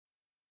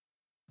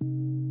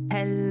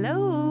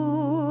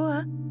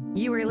Hello!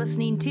 You are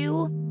listening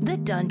to The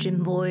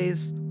Dungeon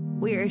Boys.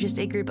 We are just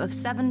a group of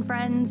 7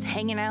 friends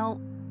hanging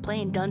out,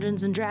 playing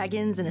Dungeons and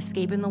Dragons, and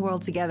escaping the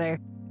world together.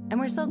 And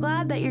we're so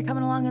glad that you're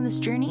coming along on this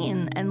journey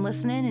and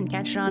listening and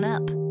catching on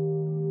up.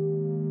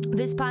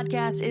 This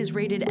podcast is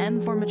rated M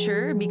for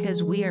mature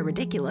because we are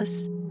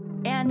ridiculous.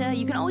 And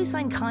you can always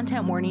find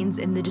content warnings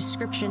in the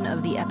description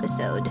of the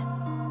episode.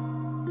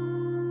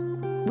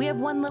 We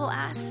have one little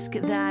ask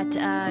that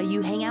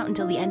you hang out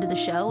until the end of the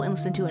show and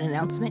listen to an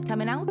announcement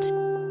coming out.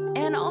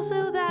 And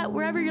also that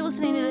wherever you're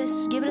listening to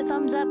this, give it a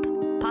thumbs up,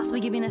 possibly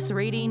giving us a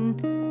rating.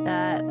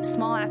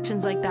 Small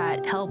actions like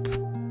that help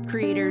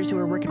creators who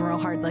are working real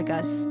hard like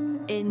us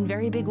in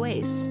very big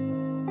ways.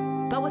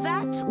 But with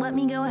that, let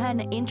me go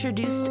ahead and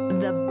introduce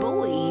the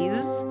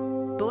boys.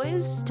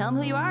 Boys, tell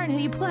them who you are and who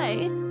you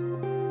play.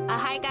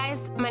 Hi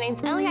guys, my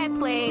name's Ellie. I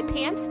play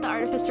Pants, the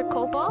Artificer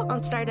Cobalt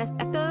on Stardust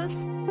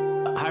Echoes.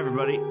 Hi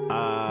everybody,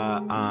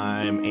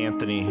 I'm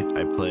Anthony.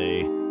 I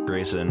play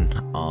Grayson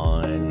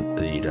on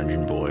the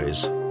Dungeon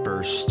Boys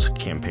first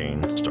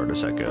campaign,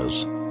 Stardust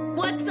Echoes.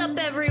 What's up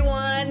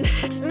everyone?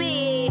 It's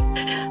me,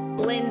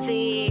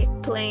 Lindsay,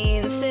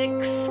 playing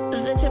Six,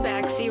 the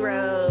Tabaxi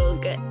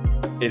Rogue.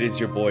 It is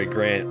your boy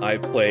Grant. I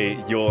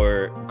play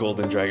your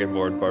Golden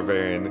Dragonborn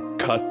Barbarian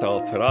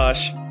Kathal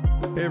Tarash.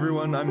 Hey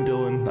everyone, I'm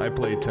Dylan. I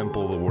play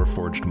Temple, the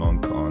Warforged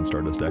Monk on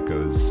Stardust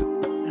Echoes.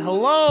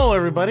 Hello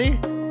everybody.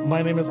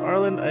 My name is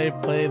Arlen. I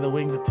play the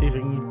Winged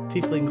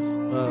Tieflings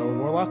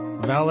Warlock,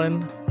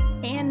 Valen.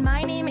 And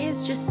my name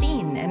is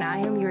Justine, and I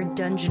am your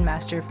Dungeon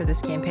Master for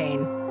this campaign.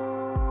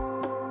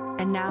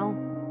 And now,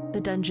 the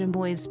Dungeon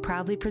Boys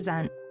proudly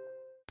present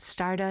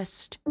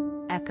Stardust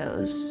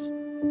Echoes.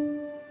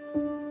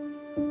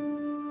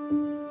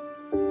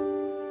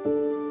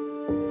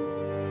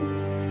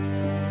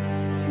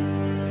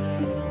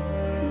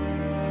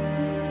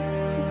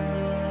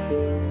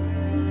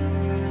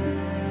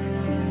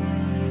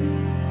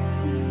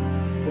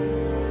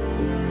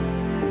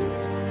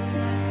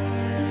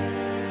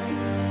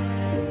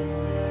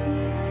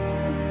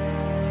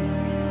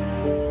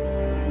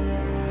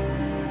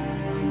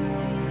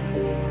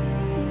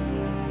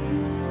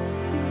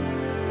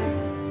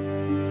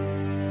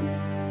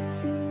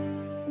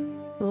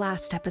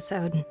 Last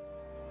episode,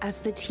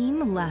 as the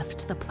team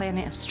left the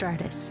planet of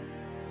Stardust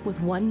with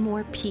one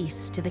more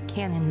piece to the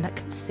cannon that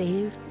could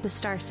save the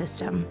star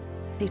system,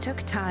 they took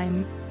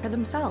time for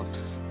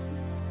themselves.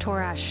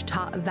 Torash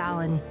taught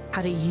Valen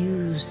how to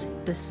use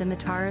the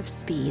Scimitar of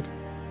Speed,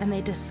 and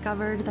they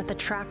discovered that the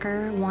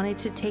tracker wanted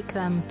to take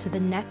them to the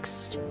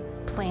next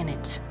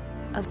planet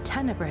of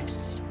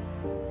Tenebris,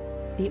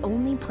 the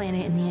only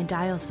planet in the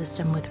Adial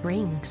system with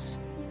rings.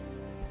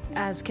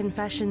 As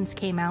confessions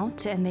came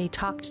out and they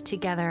talked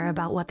together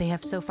about what they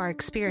have so far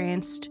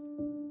experienced,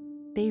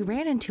 they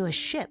ran into a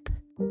ship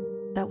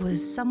that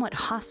was somewhat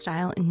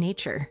hostile in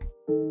nature.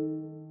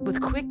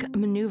 With quick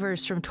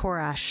maneuvers from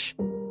Torash,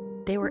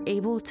 they were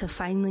able to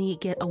finally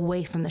get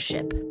away from the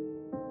ship.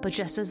 But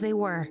just as they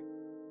were,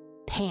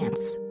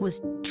 Pants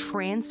was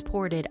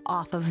transported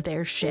off of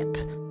their ship,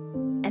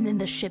 and then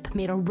the ship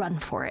made a run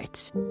for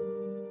it.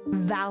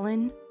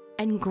 Valen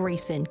and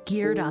Grayson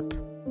geared up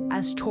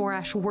as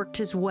Torash worked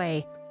his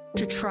way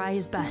to try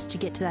his best to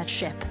get to that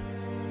ship.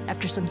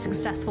 After some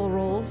successful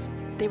rolls,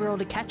 they were able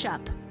to catch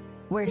up,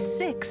 where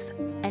Six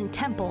and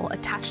Temple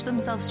attached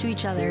themselves to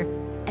each other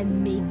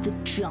and made the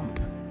jump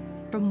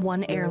from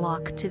one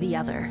airlock to the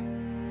other.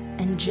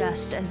 And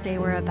just as they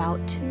were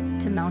about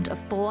to mount a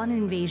full-on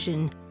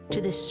invasion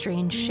to this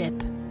strange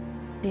ship,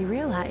 they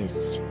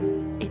realized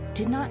it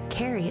did not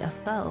carry a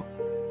foe,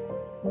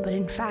 but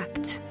in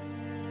fact,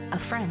 a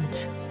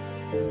friend.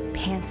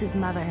 Pants'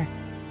 mother,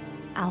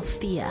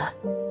 Althea.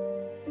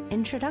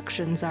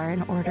 Introductions are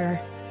in order.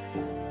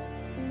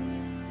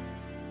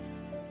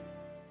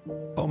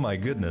 Oh my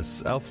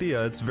goodness,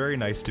 Althea, it's very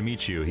nice to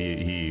meet you.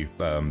 He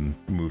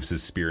moves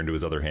his spear into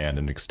his other hand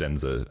and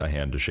extends a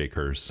hand to shake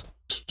hers.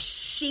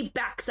 She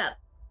backs up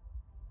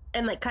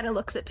and kind of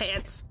looks at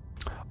Pants.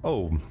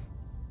 Oh,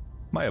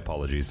 my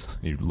apologies.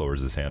 He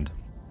lowers his hand.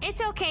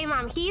 It's okay,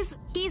 Mom. He's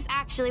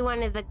actually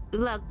one of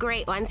the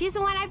great ones. He's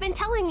the one I've been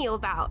telling you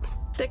about.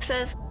 Six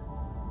says,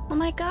 "Oh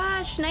my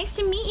gosh, nice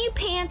to meet you,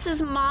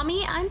 Pants'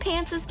 mommy. I'm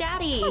Pants'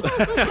 daddy."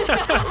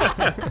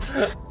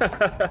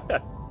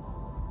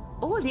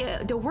 Oh,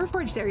 the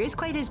Warforged there is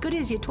quite as good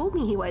as you told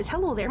me he was.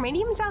 Hello there, my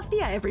name is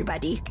Althea,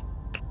 everybody.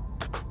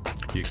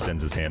 He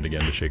extends his hand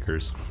again to shake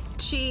hers.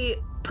 She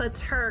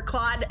puts her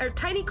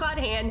tiny clawed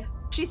hand,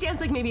 she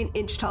stands maybe an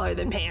inch taller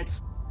than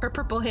Pants, her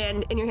purple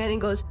hand in your hand, and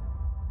goes,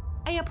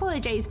 "I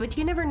apologize, but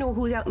you never know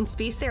who's out in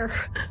space there."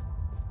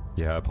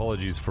 Yeah,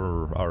 apologies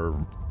for our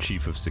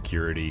chief of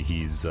security.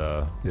 He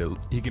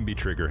can be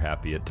trigger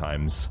happy at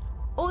times.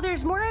 Oh,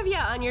 there's more of you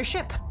on your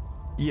ship.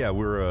 Yeah,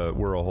 we're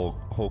a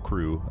whole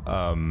crew.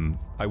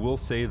 I will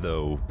say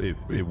though,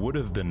 it would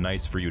have been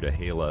nice for you to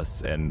hail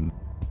us and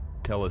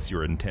tell us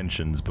your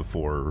intentions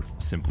before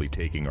simply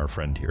taking our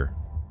friend here.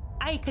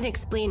 I can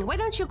explain. Why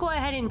don't you go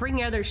ahead and bring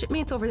your other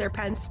shipmates over there,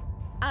 Pence?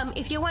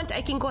 If you want,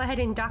 I can go ahead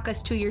and dock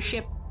us to your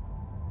ship.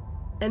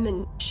 And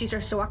then she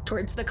starts to walk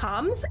towards the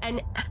comms.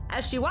 And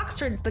as she walks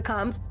towards the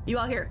comms, you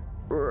all hear,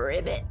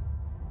 ribbit.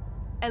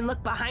 And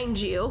look behind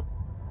you.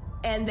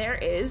 And there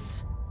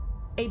is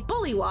a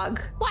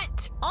bullywog.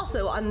 What?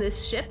 Also on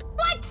this ship.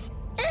 What?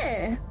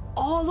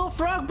 Oh, little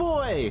frog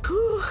boy!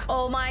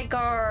 Oh my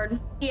god.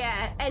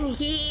 Yeah, and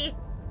he's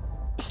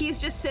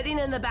just sitting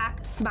in the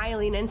back,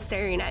 smiling and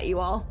staring at you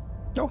all.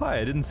 Oh, hi,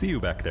 I didn't see you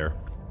back there.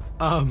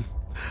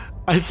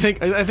 I think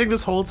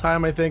this whole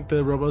time, I think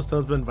the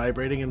Robostone's been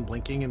vibrating and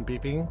blinking and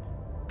beeping.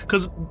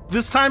 Because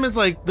this time it's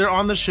like they're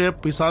on the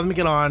ship. We saw them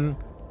get on.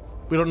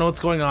 We don't know what's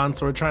going on,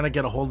 so we're trying to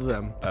get a hold of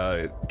them.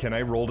 Can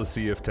I roll to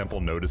see if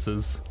Temple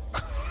notices?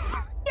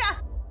 Yeah.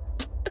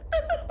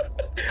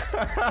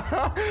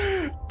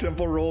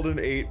 Temple rolled an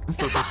 8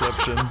 for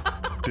perception.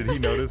 Did he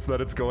notice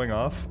that it's going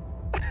off?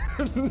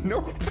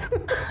 Nope.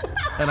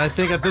 And I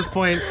think at this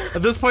point,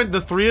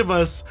 the three of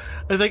us,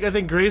 I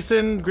think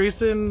Grayson,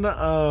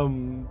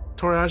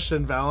 Torash,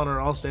 and Valen are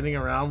all standing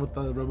around with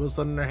the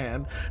Robostone in their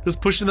hand,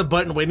 just pushing the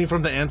button, waiting for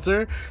him to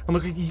answer. I'm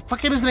like, he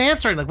fucking isn't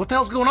answering. Like, what the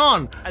hell's going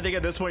on? I think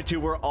at this point, too,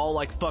 we're all,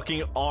 like,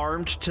 fucking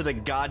armed to the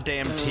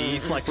goddamn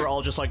teeth. Like, we're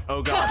all just like,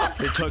 oh god,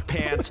 they took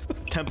Pants.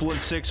 Temple and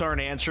Six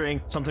aren't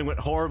answering. Something went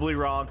horribly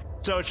wrong.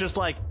 So it's just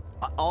like,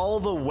 all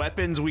the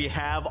weapons we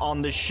have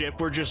on the ship,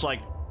 we're just like,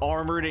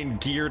 armored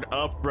and geared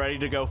up, ready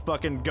to go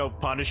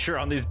punish her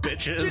on these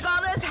bitches.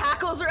 Gigalda's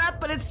hackles are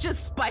up, but it's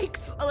just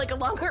spikes, like,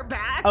 along her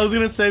back. I was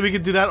gonna say we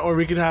could do that, or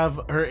we could have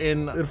her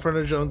in front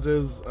of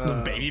Jones's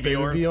baby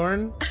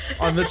Bjorn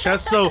on the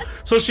chest. So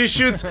she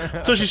shoots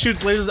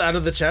lasers out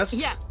of the chest.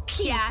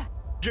 Yeah.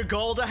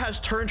 Gigalda has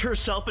turned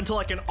herself into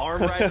like an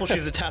arm rifle.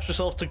 She's attached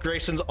herself to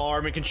Grayson's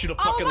arm and can shoot a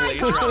fucking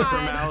laser out of her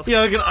mouth. Yeah,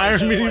 like an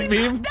iron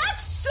beam.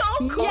 That's so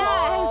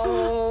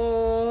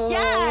cool. Yes.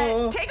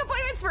 Yeah. Take a point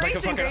of Like a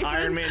inspiration, fucking Grayson.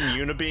 Iron Man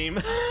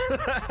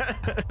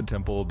unibeam.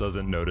 Temple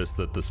doesn't notice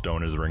that the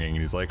stone is ringing, and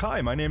he's like,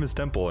 "Hi, my name is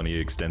Temple," and he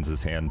extends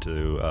his hand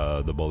to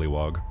the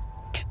bullywog.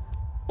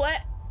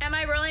 What? Am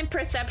I rolling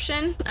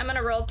perception? I'm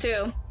gonna roll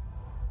 2.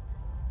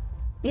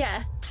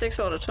 Yeah, 6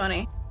 rolled a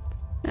 20.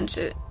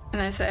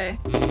 And I say,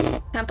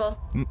 Temple.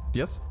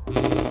 Yes?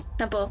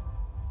 Temple.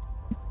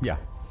 Yeah.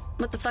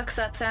 What the fuck's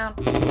that sound?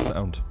 What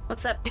sound?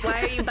 What's up?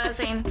 Why are you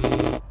buzzing?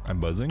 I'm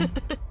buzzing?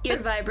 You're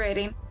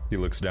vibrating. He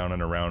looks down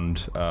and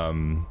around,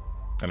 and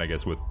I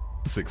guess with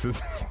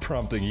Six's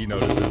prompting, he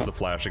notices the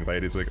flashing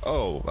light. He's like,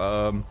 oh,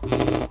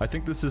 I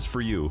think this is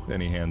for you.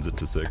 And he hands it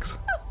to Six.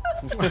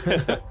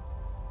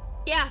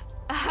 Yeah.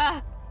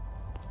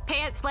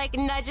 Pants, like,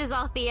 nudges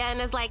Althea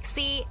and is like,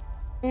 see,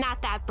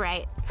 not that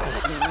bright.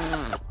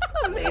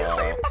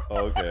 Amazing.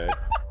 Okay.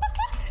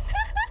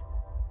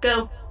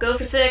 Go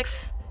for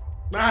 6.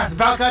 It's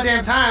about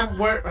goddamn time.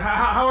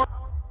 How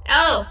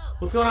Oh,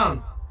 what's going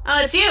on?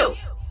 it's you.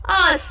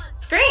 Oh,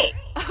 it's great.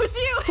 Oh, it's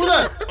you.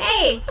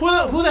 Hey. Who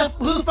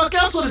the fuck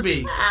else would it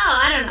be? Oh,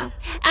 I don't know.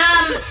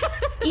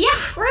 Yeah,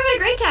 we're having a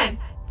great time.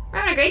 We're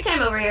having a great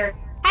time over here.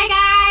 Hi,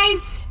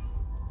 guys.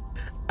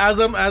 As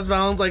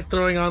Valen's like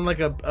throwing on like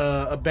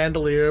a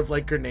bandolier of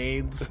like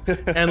grenades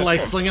and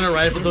like slinging a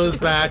rifle to his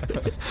back,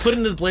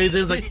 putting his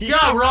blazers like,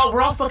 yeah, we're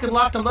all fucking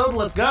locked and loaded.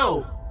 Let's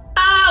go.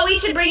 Oh, we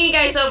should bring you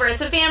guys over.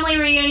 It's a family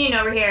reunion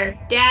over here.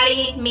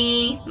 Daddy,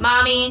 me,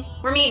 Mommy.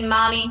 We're meeting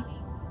Mommy.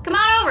 Come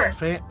on over.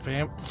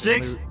 Fam.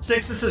 Six,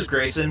 this is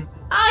Grayson.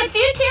 Oh, it's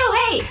you too.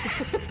 Hey.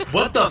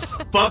 What the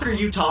fuck are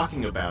you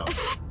talking about?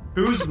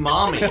 Who's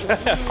mommy?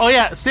 Oh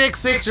yeah,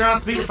 Six, you're on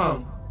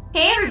speakerphone.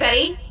 Hey,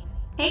 everybody.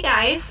 Hey,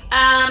 guys.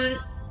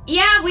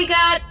 Yeah, we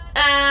got,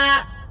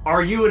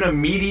 Are you in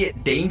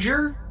immediate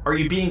danger? Are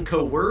you being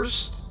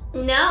coerced?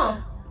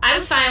 No. I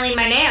was filing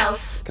my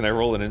nails. Can I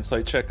roll an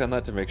insight check on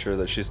that to make sure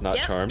that she's not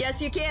charmed? Yes,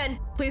 you can.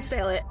 Please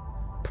fail it.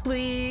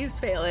 Please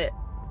fail it.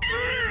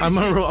 I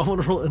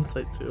want to roll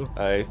insight too.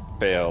 I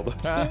failed.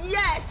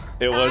 Yes!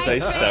 It was I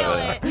a fail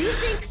 7. it. You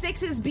think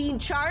Six is being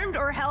charmed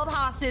or held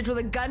hostage with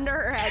a gun to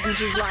her head and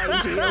she's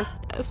lying to you?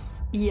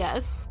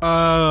 Yes.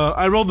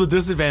 I rolled the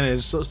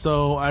disadvantage,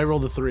 so I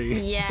rolled a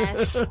 3.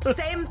 Yes.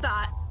 Same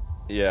thought.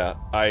 Yeah,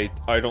 I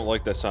don't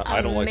like the sound.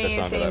 I don't like the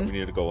sound of that. Amazing. We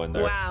need to go in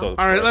there. Wow.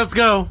 All right, let's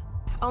go.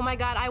 Oh my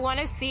god, I want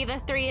to see the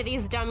 3 of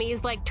these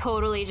dummies, like,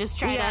 totally just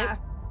try Yeah.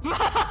 to...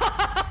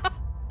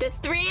 The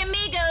 3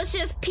 amigos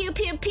just pew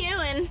pew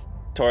pewing.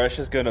 Torash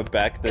is gonna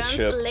back the Guns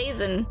ship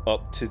blazing.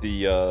 up to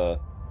the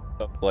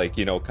like,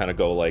 you know, kind of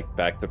go like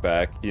back to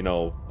back, you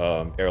know,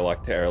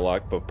 airlock to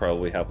airlock, but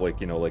probably have like,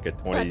 you know, like a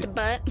 20. Butt to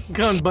butt.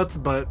 Gun butt to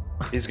butt.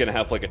 He's gonna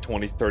have like a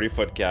 20-30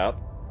 foot gap,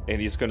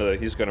 and he's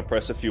gonna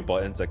press a few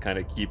buttons that kind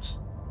of keeps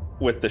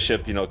with the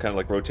ship, you know, kind of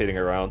like rotating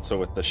around. So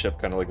with the ship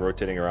kind of like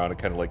rotating around, it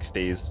kind of like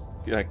stays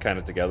kind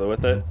of together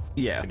with it.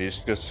 Yeah. And he's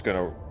just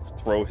gonna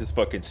throw his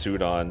fucking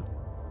suit on,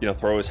 you know,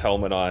 throw his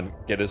helmet on,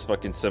 get his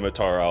fucking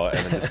scimitar out,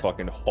 and then just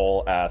fucking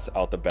haul ass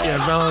out the back.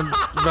 Yeah,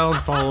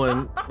 Valen's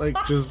following, like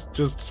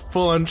just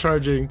full on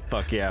charging.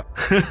 Fuck yeah.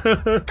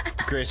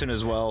 Grayson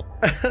as well.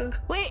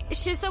 Wait,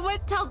 should someone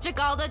tell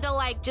Gigalda to,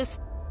 like,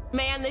 just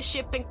man the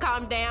ship and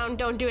calm down,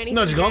 don't do anything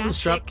No, Gigalda's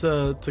drastic?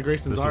 strapped to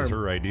Grayson's This was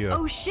arm. her idea.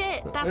 Oh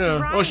shit, that's Yeah.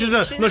 right. Oh, she's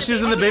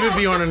in the baby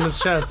Bjorn in his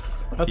chest.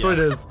 That's what it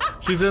is.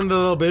 She's in the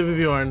little baby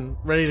Bjorn,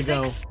 ready to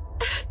go.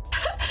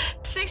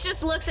 Six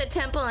just looks at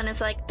Temple and is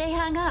like, they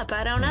hung up.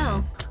 I don't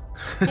know.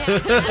 Yeah, I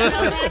don't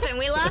know what happened.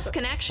 We lost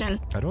connection.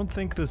 I don't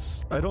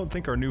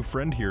think our new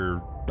friend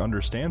here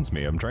understands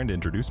me. I'm trying to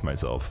introduce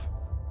myself.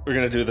 We're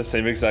gonna do the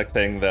same exact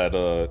thing that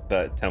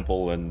that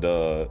Temple and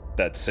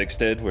that Six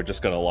did. We're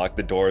just gonna lock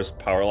the doors,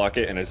 power lock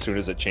it, and as soon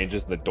as it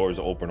changes, the doors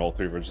open. All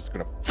three of us just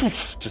gonna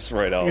poof, just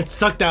right out. It's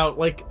sucked out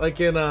like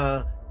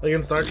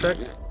in Star Trek.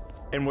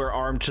 And we're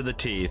armed to the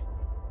teeth.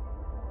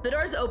 The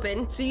door's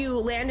open, so you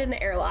land in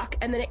the airlock,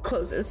 and then it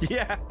closes.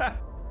 Yeah.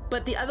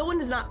 But the other one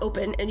is not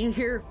open, and you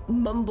hear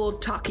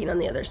mumbled talking on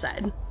the other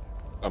side.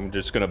 I'm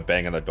just gonna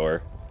bang on the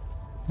door.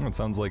 Well, it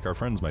sounds like our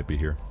friends might be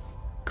here.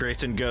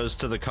 Grayson goes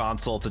to the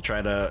console to try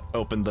to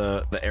open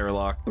the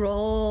airlock.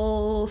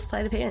 Roll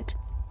sleight of hand.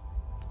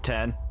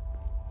 10.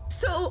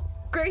 So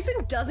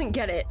Grayson doesn't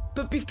get it,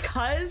 but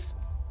because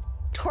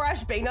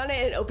Torash banged on it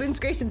and it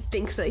opens, Grayson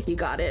thinks that he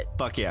got it.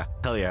 Fuck yeah.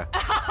 Hell yeah.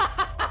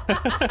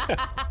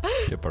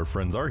 Yep, our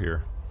friends are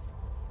here.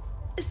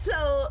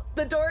 So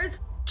the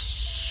doors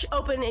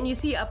open and you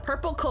see a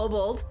purple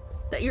kobold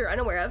that you're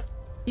unaware of.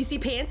 You see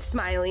Pants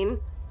smiling.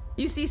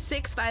 You see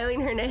Six filing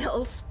her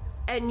nails.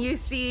 And you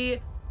see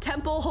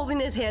Temple holding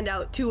his hand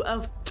out to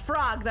a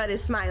frog that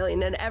is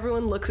smiling, and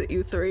everyone looks at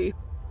you three.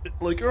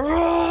 Like,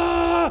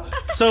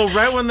 So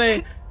right when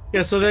they're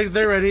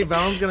ready,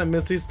 Valen's gonna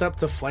Misty Step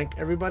to flank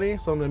everybody.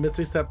 So I'm gonna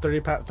Misty Step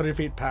 30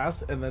 feet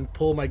past and then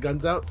pull my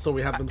guns out so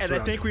we have them surrounded.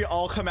 and I think we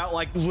all come out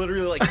like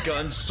literally like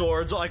guns,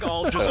 swords, like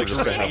all just like I'm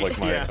just gonna have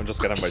yeah. I'm just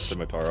gonna have my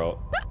scimitar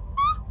out.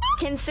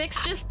 Can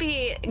Six just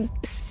be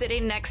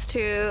sitting next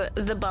to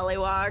the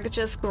bullywog,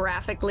 just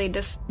graphically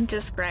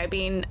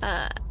describing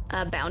a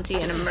bounty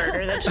and a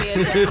murder that she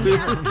has done?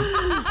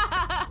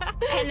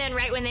 And then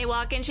right when they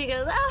walk in, she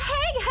goes, "Oh,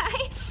 hey,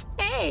 guys.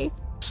 Hey."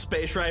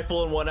 Space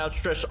rifle in one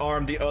outstretched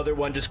arm, the other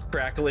one just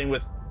crackling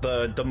with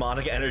the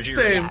demonic energy.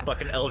 Same.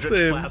 Fucking Eldritch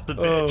Same. Blast the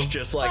bitch, Oh.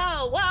 just like...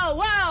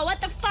 Whoa, what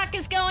the fuck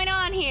is going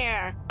on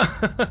here?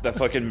 That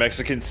fucking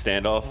Mexican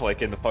standoff,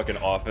 like in the fucking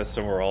office,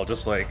 and we're all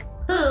just like,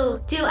 Who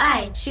do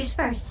I shoot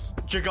first?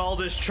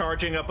 Jagalda's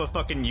charging up a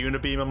fucking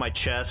unibeam on my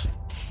chest.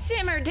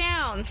 Simmer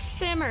down.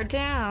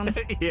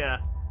 Yeah.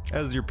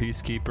 As your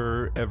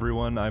peacekeeper,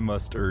 everyone, I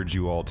must urge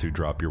you all to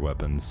drop your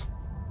weapons.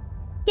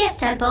 Yes,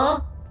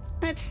 Temple.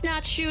 Let's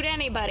not shoot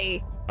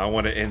anybody. I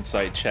want to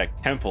insight check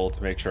Temple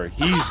to make sure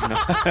he's not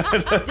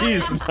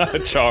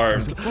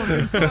charmed.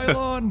 Fucking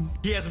Cylon!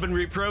 He has been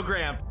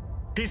reprogrammed.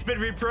 He's been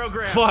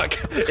reprogrammed. Fuck!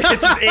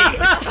 It's an 8.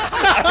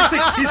 I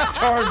think he's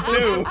charmed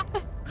too.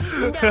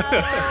 No,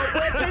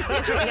 with this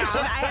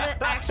situation, I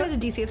actually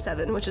had a DC of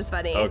 7, which is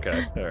funny.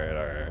 Okay, all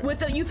right.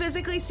 With you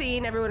physically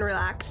seeing everyone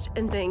relaxed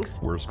and things.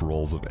 Worst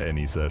rolls of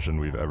any session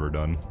we've ever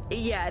done.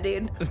 Yeah,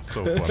 dude. It's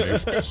so funny.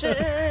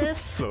 Suspicious.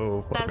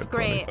 So fucking That's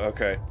great.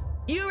 Okay.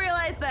 You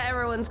realize that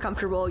everyone's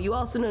comfortable. You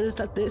also notice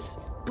that this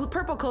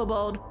purple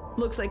kobold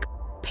looks like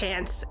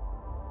Pants.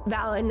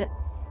 Valen,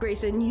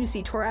 Grayson, you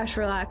see Torash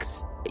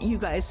relax. You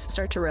guys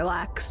start to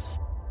relax.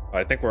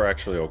 I think we're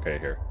actually okay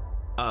here.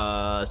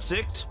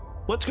 6?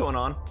 What's going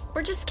on?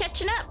 We're just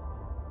catching up.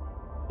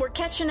 We're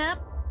catching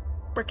up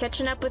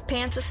with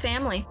Pants'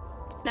 family.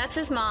 That's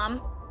his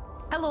mom.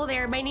 Hello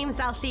there, my name's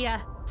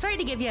Althea. Sorry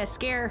to give you a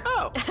scare.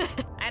 Oh.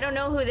 I don't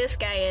know who this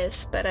guy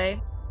is, but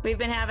we've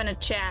been having a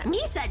chat.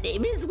 Misa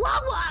name is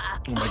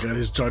Wawa. Oh my god,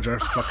 he's Jar Jar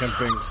fucking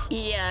things.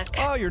 Yuck.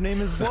 Oh, your name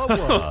is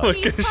WuWu.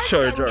 Look at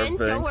Jar Jar Gungan,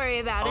 Binks. don't worry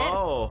about it.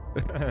 Oh.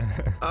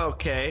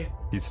 Okay.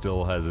 He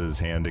still has his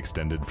hand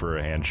extended for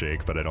a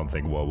handshake, but I don't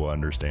think WuWu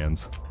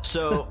understands.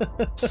 So,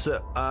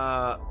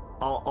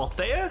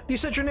 Althea, you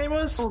said your name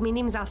was? Oh, my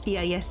name's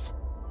Althea, yes.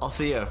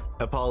 Althea,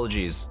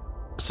 apologies.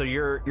 So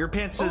your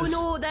Pants is...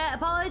 Oh no, the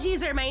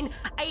apologies are mine.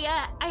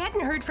 I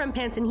hadn't heard from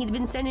Pants, and he'd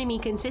been sending me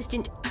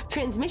consistent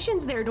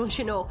transmissions there, don't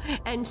you know?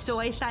 And so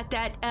I thought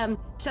that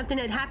something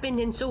had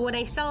happened, and so when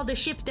I saw the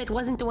ship that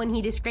wasn't the one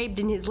he described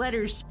in his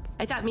letters,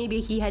 I thought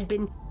maybe he had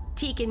been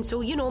taken.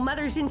 So, you know,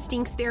 mother's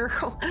instincts there.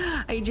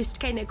 I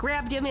just kind of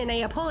grabbed him, and I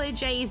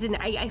apologize, and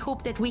I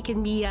hope that we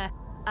can be in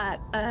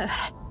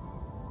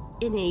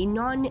a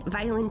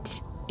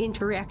non-violent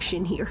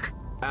interaction here.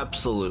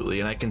 Absolutely,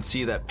 and I can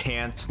see that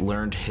Pants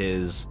learned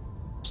his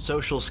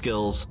social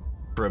skills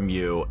from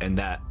you, and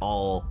that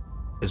all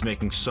is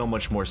making so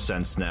much more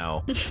sense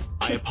now.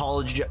 I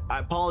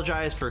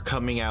apologize for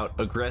coming out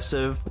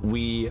aggressive.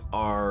 We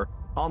haven't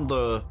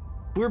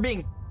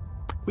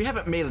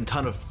made a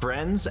ton of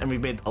friends, and we've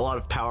made a lot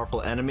of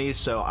powerful enemies,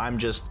 so I'm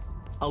just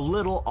a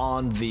little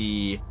on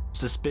the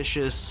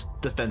suspicious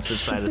defensive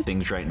side of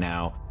things right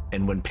now.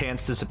 And when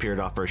Pants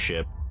disappeared off our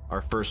ship,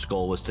 our first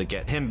goal was to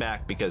get him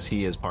back because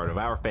he is part of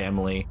our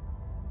family.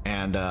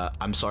 And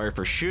I'm sorry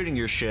for shooting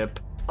your ship.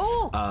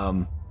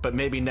 Oh. But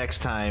maybe next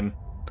time,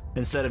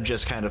 instead of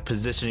just kind of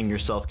positioning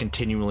yourself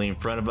continually in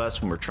front of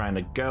us when we're trying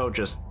to go,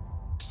 just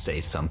say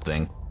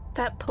something.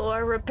 That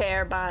poor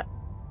repair bot.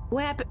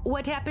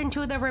 What happened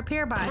to the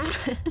repair bot?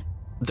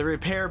 The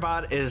repair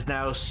bot is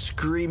now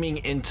screaming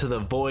into the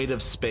void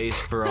of space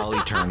for all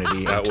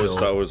eternity. That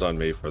was on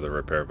me for the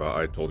repair bot.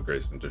 I told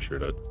Grayson to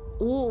shoot it.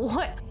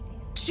 What?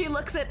 She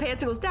looks at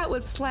Pants and goes, that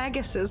was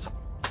Slagus's.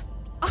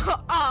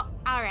 Oh,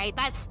 all right.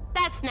 That's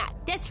fine then.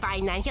 It's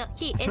fine.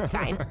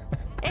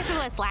 If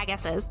it was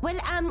Slagus's. Well,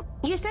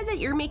 you said that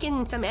you're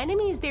making some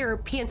enemies there,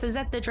 Pants. Is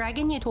that the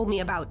dragon you told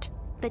me about?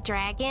 The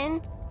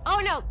dragon? Oh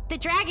no, the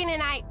dragon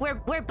and I,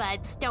 we're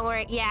buds. Don't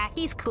worry. Yeah,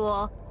 he's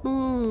cool.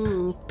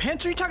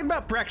 Pants, are you talking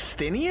about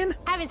Braxtinian?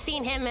 Haven't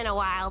seen him in a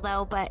while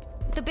though,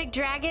 but the big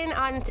dragon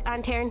on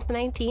Terran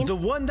 19. The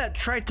one that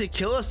tried to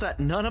kill us that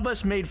none of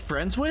us made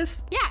friends with?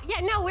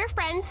 Yeah, no, we're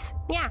friends.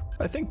 Yeah.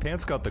 I think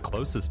Pants got the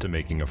closest to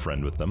making a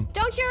friend with them.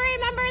 Don't you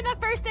remember the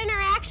first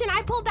interaction?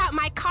 I pulled out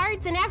my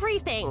cards and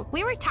everything.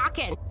 We were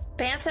talking.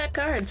 Pants had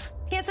cards.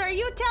 Pants, are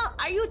you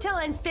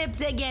telling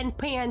fibs again,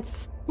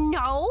 Pants?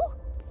 No.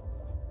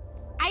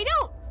 I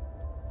don't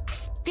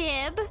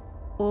fib.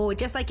 Oh,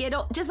 just like you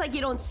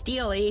don't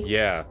steal, eh?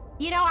 Yeah.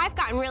 You know, I've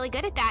gotten really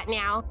good at that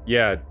now.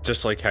 Yeah,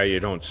 just like how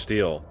you don't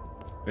steal.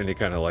 And he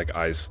kind of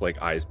eyes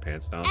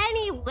Pants down.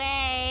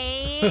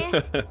 Anyway,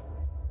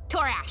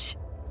 Torash,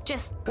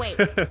 just wait.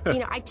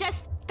 I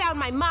just found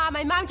my mom.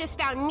 My mom just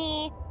found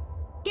me.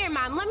 Here,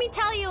 Mom, let me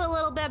tell you a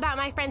little bit about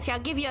my friends here.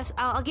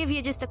 I'll give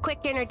you just a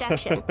quick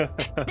introduction.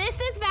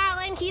 This is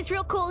Valen. He's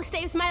real cool. He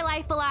saves my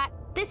life a lot.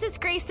 This is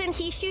Grayson.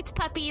 He shoots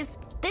puppies.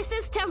 This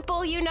is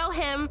Temple. You know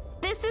him.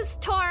 This is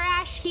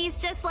Torash.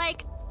 He's just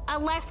like a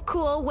less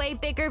cool, way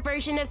bigger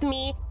version of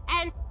me.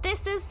 And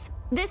this is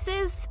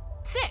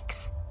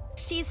Six.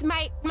 She's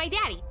my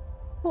daddy.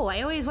 Oh,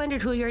 I always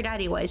wondered who your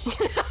daddy was.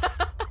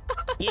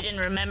 You didn't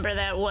remember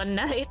that one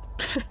night?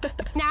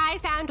 Now I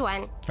found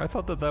one. I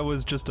thought that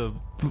was just a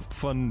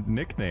fun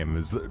nickname.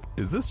 Is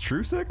this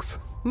true, Six?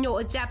 No,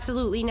 it's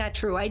absolutely not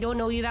true. I don't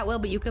know you that well,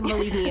 but you can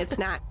believe me, it's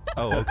not.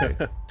 Oh, okay.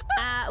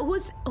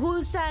 Who's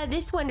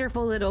this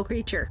wonderful little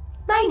creature?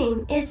 My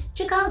name is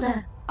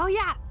Jagalda. Oh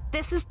yeah,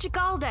 this is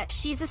Jagalda.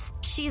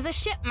 She's a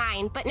ship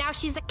mine, but now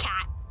she's a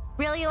cat.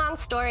 Really long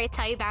story. I'll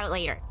tell you about it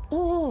later.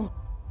 Oh,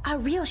 a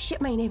real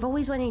ship mine. I've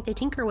always wanted to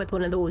tinker with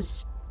one of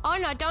those. Oh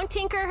no, don't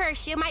tinker her.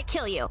 She might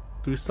kill you.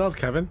 Do we still have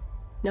Kevin?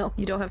 No,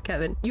 you don't have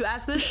Kevin. You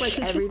ask this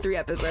every 3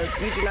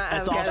 episodes. You do not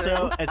have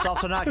Kevin. It's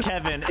also not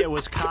Kevin. It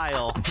was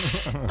Kyle.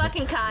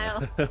 Fucking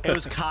Kyle. It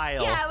was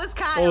Kyle. Yeah, it was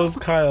Kyle. Oh, it was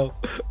Kyle.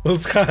 It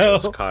was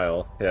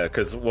Kyle. Yeah,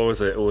 because what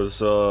was it? It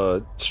was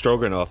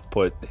Stroganoff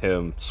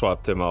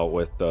swapped him out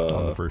with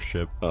on the first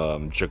ship.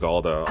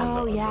 Jagalda.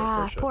 On the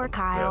first ship. Poor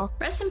Kyle.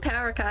 Yeah. Rest in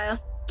power, Kyle.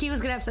 He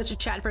was gonna have such a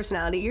Chad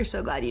personality. You're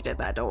so glad you did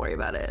that. Don't worry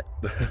about it.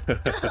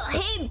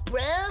 Hey,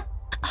 bruh.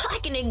 I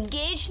can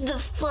engage the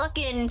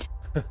fucking...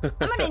 I'm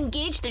gonna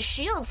engage the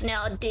shields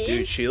now, dude.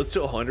 Dude, shields to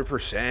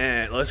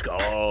 100%. Let's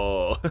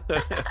go.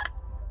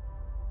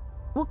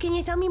 Well, can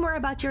you tell me more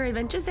about your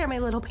adventures there, my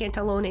little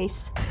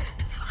pantalones?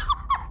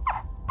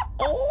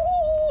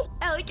 Oh,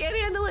 Ellie can't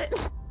handle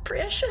it.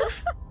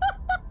 precious.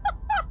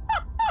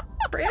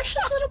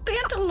 Precious little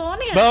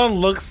pantalonia. Valen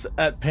looks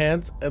at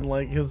Pants and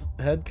his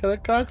head kind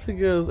of cocks. He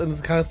goes, and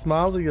he kind of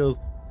smiles. He goes,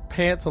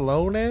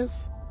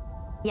 "Pantalones?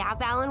 Yeah,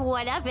 Valen,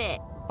 what of it?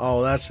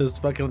 Oh, that's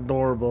just fucking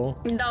adorable."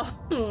 No.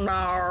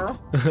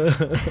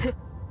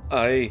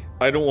 I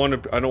don't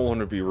want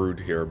to be rude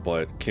here,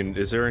 but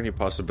is there any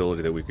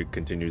possibility that we could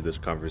continue this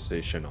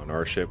conversation on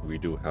our ship? We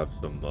do have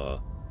some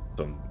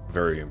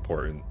very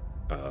important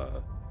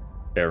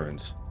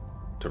errands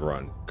to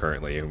run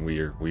currently, and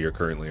we are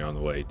currently on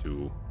the way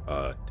to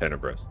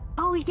Tenebris.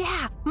 Oh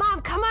yeah,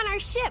 Mom, come on our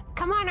ship.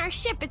 Come on our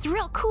ship. It's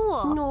real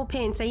cool. No,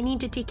 Pants, I need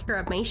to take care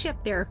of my ship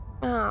there.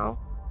 Oh.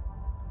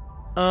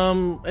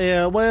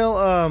 Yeah,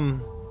 well,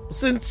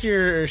 since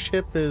your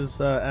ship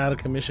is out of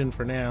commission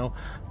for now,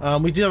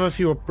 we do have a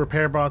few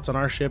repair bots on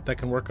our ship that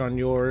can work on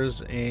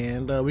yours,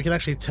 and we can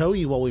actually tow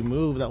you while we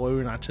move. That way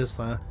we're not just,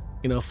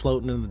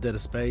 floating in the dead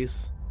of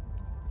space.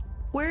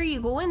 Where are you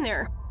going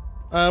there?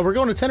 We're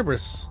going to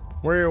Tenebris.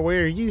 Where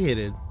are you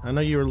headed? I know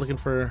you were looking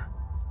for...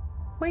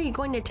 Where are you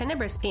going to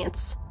Tenebris,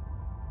 Pants?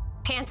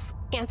 Pants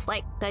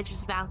like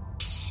Duchess Val.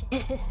 I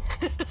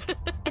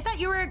thought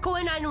you were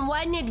going on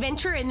one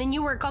adventure and then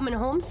you were coming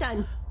home,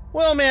 son.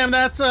 Well, ma'am,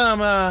 that's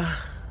that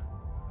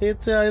is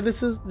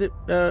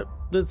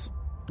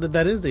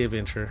the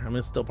adventure. I mean,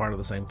 it's still part of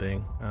the same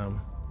thing.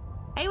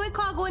 I would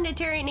call going to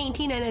Terran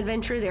 18 an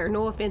adventure there.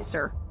 No offense,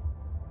 sir.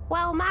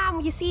 Well,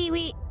 Mom, you see,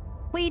 we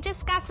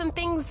just got some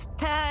things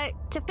to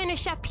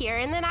finish up here,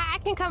 and then I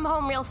can come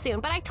home real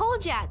soon. But I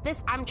told ya,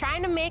 I'm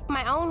trying to make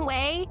my own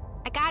way.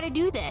 I gotta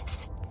do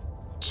this.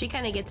 She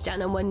kind of gets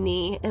down on one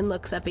knee and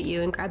looks up at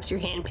you and grabs your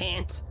hand,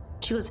 Pants.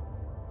 She goes,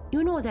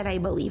 "You know that I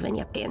believe in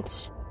you,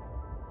 Pants."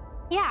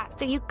 Yeah,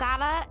 so you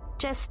gotta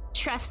just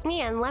trust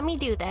me and let me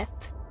do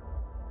this.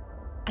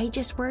 I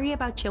just worry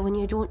about you when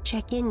you don't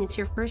check in. It's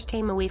your first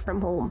time away from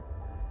home.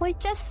 We've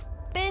just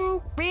been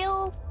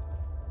real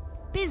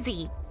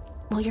busy.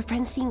 Well, your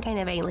friends seem kind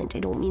of violent. I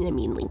don't mean it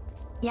meanly.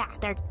 Yeah,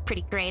 they're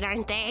pretty great,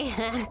 aren't they?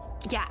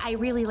 Yeah, I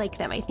really like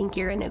them. I think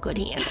you're in a good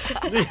hands.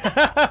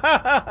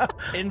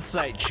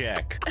 Insight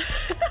check.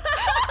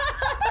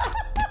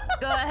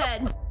 Go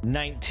ahead.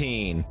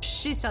 19.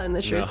 She's telling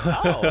the truth.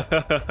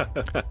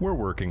 Oh. We're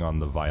working on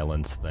the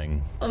violence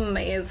thing.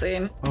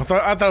 Amazing. I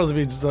thought it was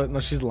be just no.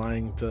 She's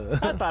lying to.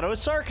 I thought it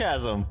was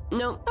sarcasm.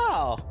 No.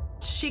 Oh.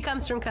 She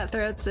comes from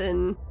cutthroats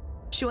and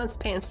she wants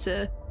Pants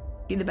to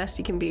be the best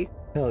he can be.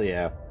 Hell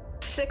yeah.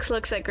 6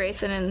 looks at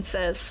Grayson and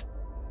says,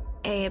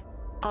 "Hey,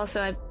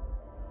 also,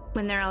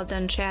 when they're all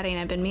done chatting,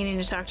 I've been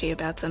meaning to talk to you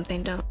about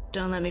something.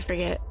 Don't let me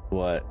forget."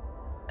 What?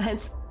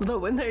 Hence, but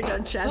when they're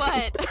done chatting.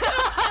 What?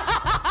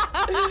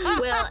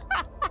 Well,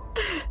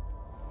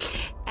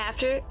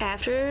 after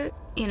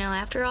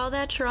all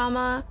that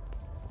trauma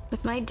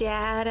with my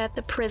dad at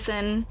the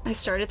prison, I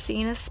started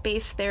seeing a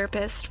space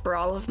therapist for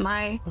all of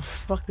my The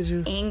fuck did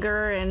you?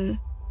 anger and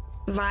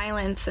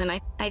violence, and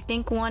I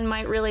think one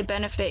might really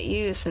benefit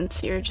you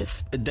since you're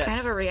just kind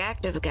of a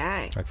reactive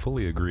guy. I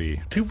fully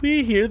agree. Did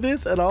we hear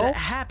this at all? That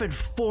happened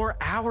 4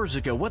 hours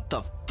ago. What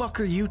the fuck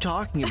are you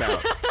talking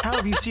about? How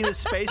have you seen a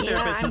space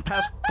therapist in the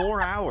past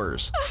 4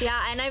 hours? Yeah,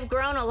 and I've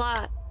grown a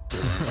lot.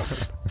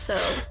 So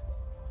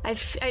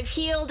I've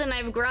healed and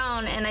I've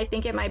grown, and I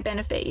think it might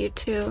benefit you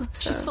too.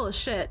 So. She's full of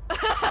shit.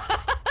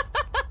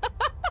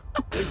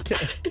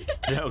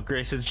 No,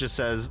 Grayson just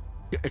says,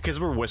 because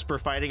we're whisper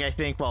fighting, I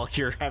think, while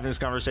you're having this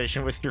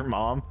conversation with your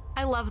mom.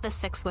 I love the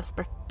 6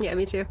 whisper. Yeah,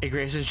 me too. And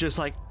Grayson's just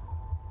like,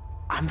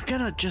 I'm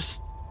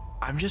just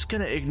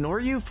gonna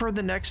ignore you for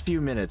the next few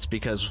minutes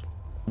because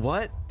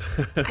what?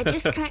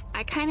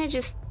 I kind of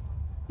just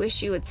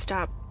wish you would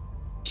stop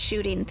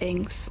shooting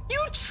things.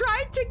 You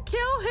tried to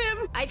kill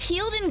him! I've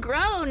healed and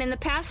grown in the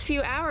past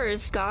few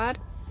hours, God.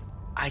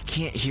 I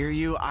can't hear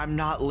you. I'm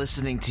not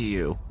listening to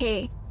you.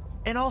 Hey.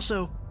 And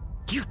also,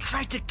 you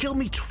tried to kill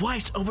me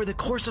twice over the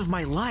course of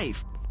my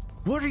life.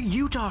 What are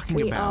you talking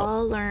We about?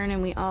 all learn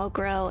and we all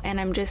grow, and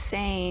I'm just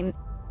saying,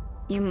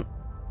 I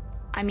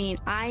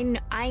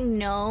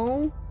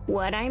know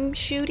what I'm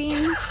shooting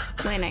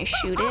when I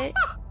shoot it.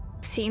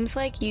 Seems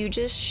like you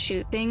just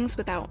shoot things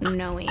without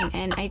knowing,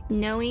 and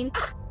knowing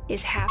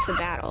is half the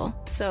battle.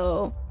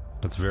 So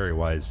That's very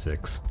wise,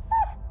 6.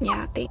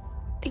 yeah, thank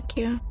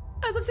you.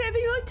 As I'm saying, I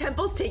think like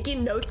Temple's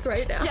taking notes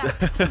right now. Yeah,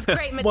 this is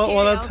great material.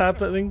 While that's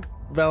happening,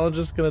 Val's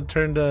just gonna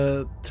turn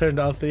to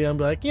Althea and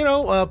be like,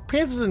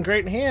 Pants is in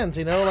great hands.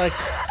 We've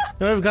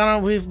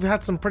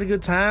had some pretty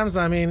good times.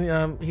 I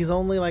mean, he's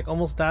only like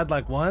almost died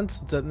like once,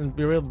 and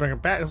we were able to bring him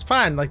back. It's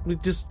fine. Like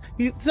he's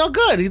all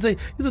good. He's a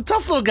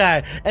tough little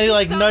guy, and he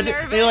like so nudges,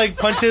 nervous. he like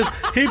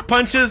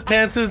punches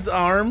Pants'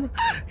 arm,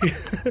 and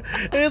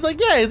he's like,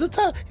 yeah, he's a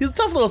tough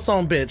little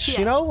son of a bitch.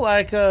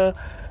 Yeah.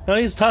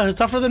 He's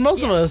tougher than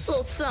most of us.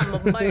 Little son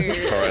of a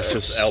bird. Taurus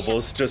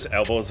just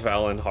elbows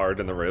Valen hard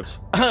in the ribs.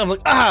 I'm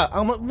like,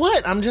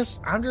 what? I'm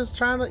just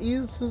trying to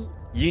ease his.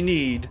 You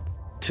need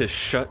to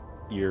shut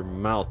your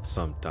mouth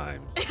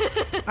sometimes.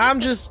 I'm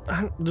just,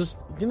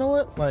 you know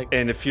what? Like,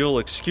 And if you'll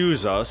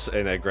excuse us,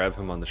 and I grab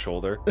him on the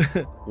shoulder,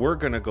 we're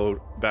gonna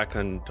go back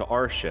onto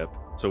our ship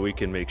so we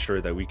can make sure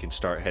that we can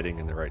start heading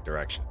in the right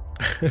direction.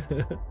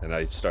 And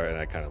I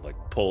kind of like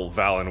pull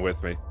Valen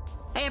with me.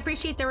 I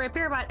appreciate the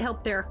repair bot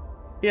help there.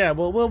 yeah,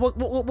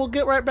 we'll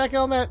get right back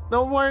on that.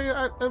 Don't worry.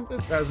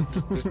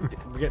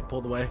 We're getting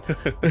pulled away.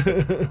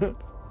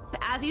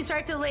 As you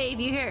start to leave,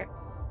 you hear,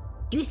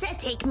 "You said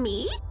take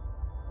me?"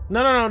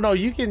 No.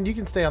 You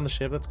can stay on the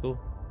ship. That's cool.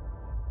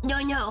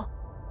 No.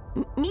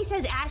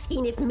 Misa's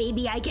asking if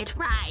maybe I get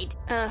ride.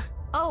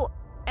 Oh,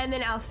 and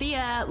then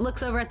Althea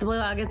looks over at the Blue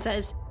Log and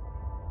says,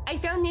 "I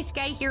found this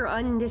guy here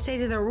on the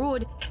side of the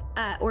road,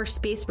 or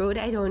space road,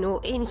 I don't know.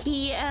 And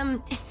he,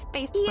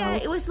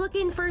 it was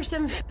looking for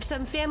some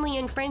family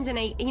and friends, and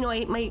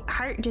my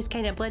heart just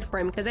kind of bled for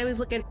him because I was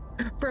looking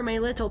for my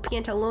little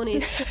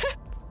pantalones."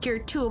 Here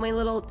too, my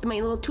little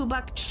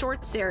 $2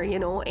 shorts there,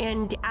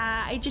 and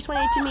I just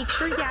wanted to make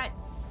sure that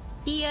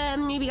he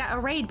maybe got a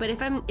raid. But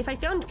if I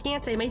found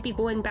Pants, I might be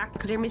going back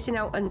because they're missing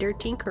out on their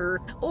Tinkerer.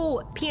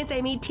 Oh, Pants, I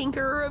made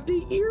Tinkerer of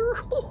the Year.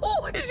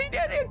 Oh, isn't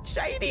that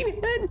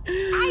exciting?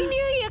 I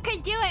knew you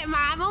could do it,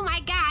 Mom. Oh my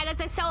God,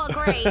 that's so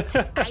great.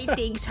 I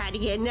think,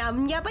 honey. And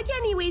but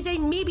anyways,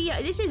 and maybe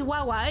this is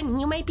Wawa,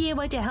 and you might be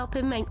able to help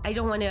him. I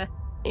don't want to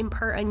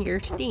impart on your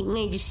thing.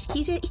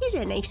 He's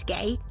a nice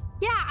guy.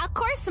 Yeah, of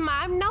course,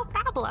 Mom. No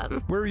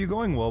problem. Where are you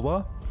going,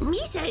 Wawa?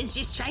 Misa is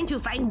just trying to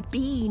find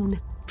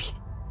Bean.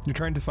 You're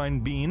trying to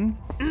find Bean?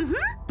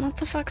 Mm-hmm. What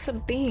the fuck's a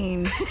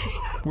bean?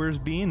 Where's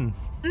Bean?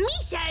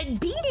 Misa,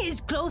 Bean is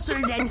closer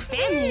than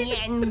family,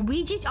 and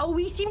we just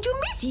always seem to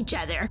miss each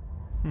other.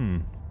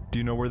 Do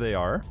you know where they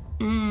are?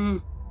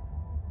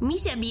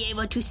 Misa be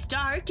able to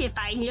start if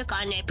I look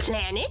on a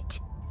planet.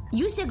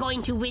 Yusa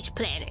going to which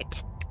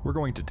planet? We're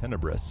going to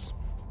Tenebris.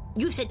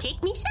 Yusa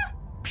take Misa?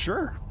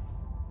 Sure.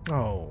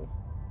 Oh.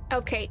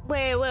 Okay,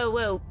 wait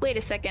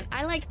a second.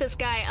 I liked this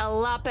guy a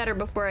lot better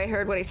before I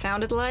heard what he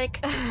sounded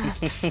like.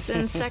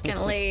 And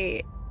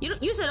secondly...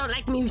 Yusa don't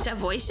like Misa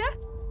voice?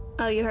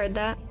 Oh, you heard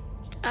that?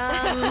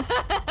 I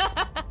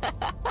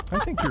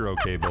think you're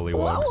okay,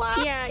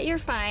 Bullywog. Yeah, you're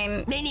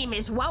fine. My name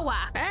is Wawa.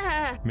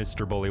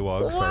 Mr.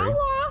 Bullywog, sorry.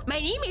 My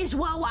name is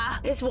Wawa.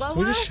 Is Wawa? Can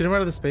we just shoot him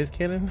out of the space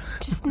cannon?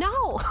 Just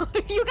no.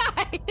 You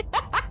guys.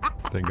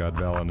 Thank God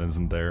Valen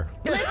isn't there.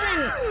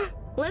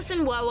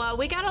 Listen, WuWu,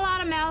 we got a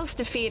lot of mouths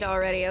to feed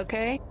already,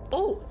 okay?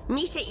 Oh,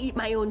 me say eat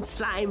my own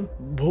slime.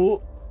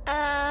 Boo.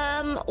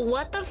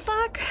 What the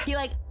fuck? He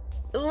like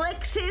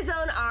licks his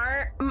own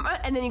arm,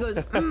 and then he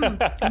goes,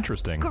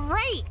 Interesting.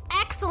 Great,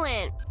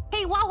 excellent.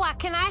 Hey, Wawa,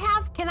 can I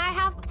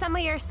have some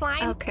of your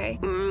slime? Okay.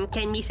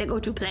 Can Misa go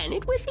to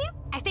planet with you?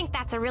 I think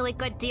that's a really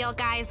good deal,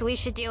 guys. We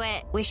should do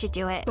it.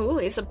 Ooh,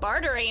 he's a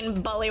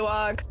bartering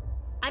bullywog.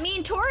 I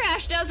mean,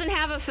 Torash doesn't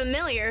have a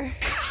familiar.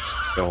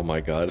 Oh my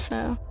god.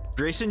 So.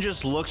 Grayson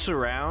just looks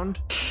around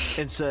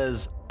and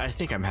says, I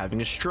think I'm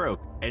having a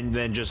stroke, and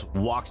then just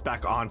walks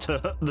back onto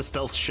the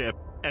stealth ship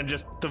and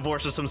just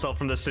divorces himself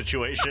from this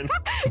situation.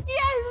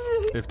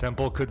 Yes! If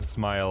Temple could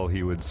smile,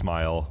 he would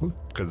smile,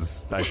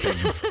 because I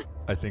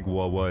think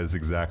WuWu is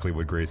exactly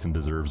what Grayson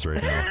deserves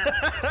right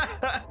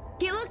now.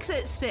 He looks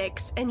at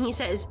Six and he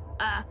says,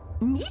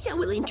 Misa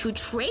willing to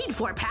trade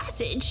for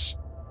passage.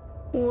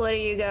 What do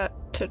you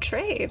got to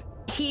trade?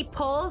 He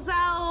pulls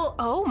out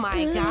Oh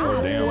my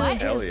god, damn.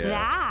 what Hell is yeah.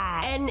 that?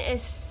 an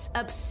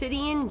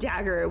obsidian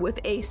dagger with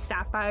a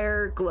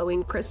sapphire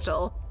glowing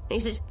crystal. And he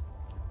says,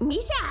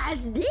 Misa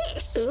has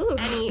this. Ooh.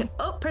 And he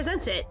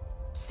presents it.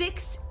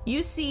 Six,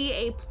 you see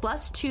a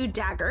 +2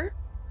 dagger.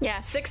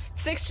 Yeah,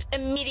 Six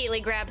immediately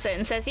grabs it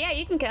and says, yeah,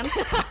 you can come.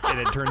 And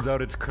it turns out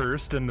it's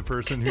cursed, and the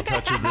person who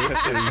touches it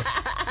is...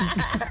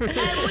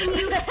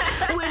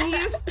 And when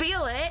you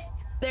feel it,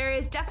 there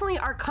is definitely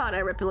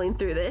arcana rippling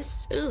through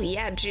this. Ooh,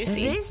 yeah,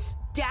 juicy. This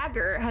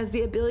dagger has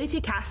the ability to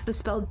cast the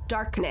spell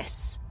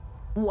Darkness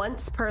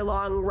once per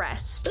long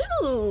rest.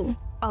 Ooh,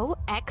 Oh,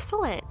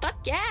 excellent.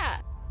 fuck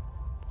yeah.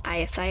 I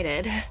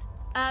excited.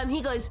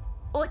 He goes,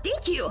 oh,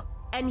 thank you.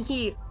 And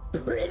he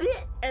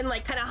and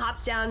like kind of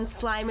hops down.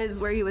 Slime is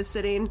where he was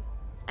sitting.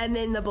 And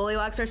then the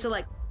bullywog starts to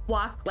like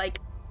walk, like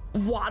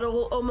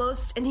waddle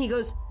almost. And he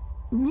goes,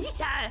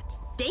 Misa,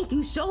 thank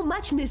you so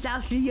much, Miss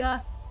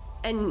Althea.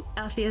 And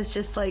Althea's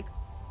just like,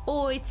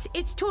 oh,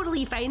 it's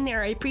totally fine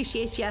there. I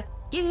appreciate ya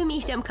giving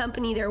me some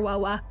company there,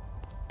 Wawa.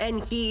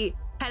 And he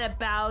kind of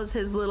bows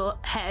his little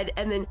head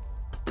and then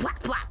blah,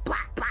 blah, blah,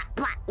 blah,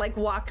 blah, like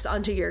walks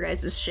onto your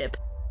guys' ship.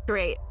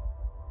 Great.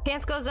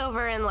 Pants goes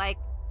over and like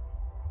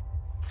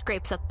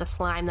scrapes up the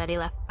slime that he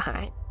left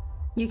behind.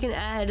 You can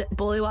add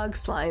bullywog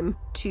slime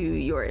to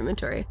your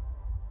inventory.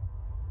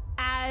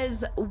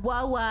 As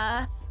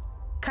Wawa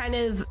kind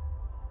of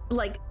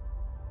like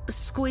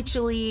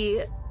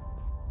squitchily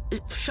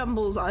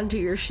stumbles onto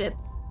your ship,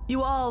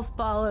 you all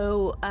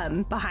follow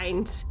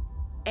behind,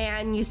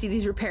 and you see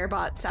these repair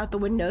bots out the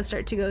window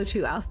start to go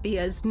to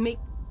Althea's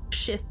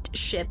makeshift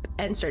ship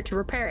and start to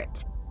repair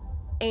it.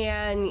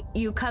 And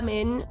you come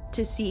in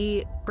to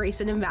see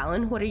Grayson and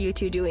Valen. What are you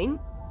two doing?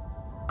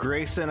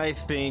 Grayson, I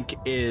think,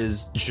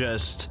 is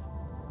just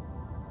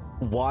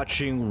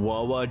watching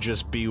Woa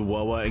just be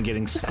Woa and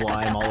getting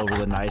slime all over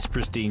the nice,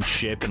 pristine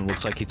ship, and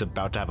looks like he's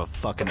about to have a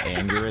fucking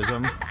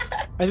aneurysm.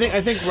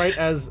 I think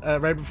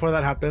right before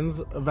that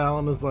happens,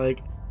 Valen is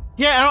like,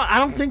 yeah, I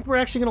don't think we're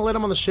actually gonna let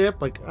him on the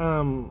ship. Like,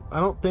 I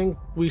don't think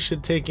we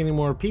should take any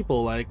more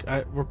people. Like,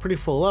 we're pretty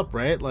full up,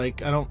 right?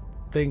 Like, I don't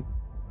think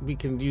we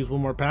can use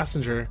one more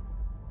passenger.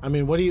 I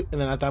mean, what do you? And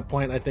then at that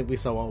point, I think we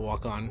saw one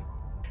walk on,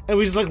 and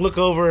we just like look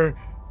over,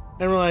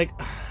 and we're like,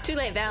 Too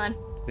late, Valen.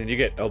 Then you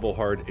get elbow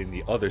hard in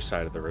the other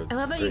side of the road. I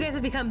love how you guys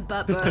have become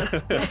butt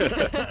bros.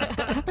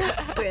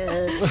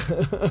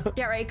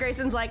 Yeah, right.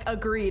 Grayson's like,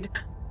 agreed.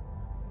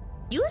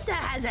 Yusa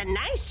has a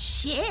nice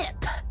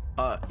ship.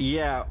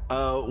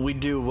 We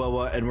do,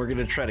 Woa, and we're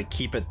gonna try to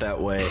keep it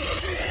that way.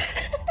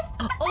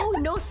 Oh,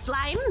 no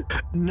slime?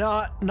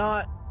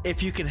 Not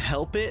if you can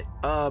help it,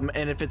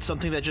 and if it's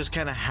something that just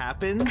kind of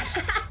happens,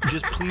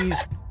 just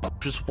please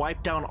just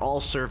wipe down all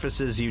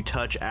surfaces you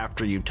touch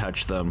after you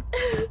touch them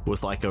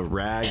with like a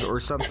rag or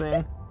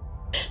something.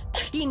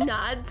 He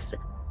nods.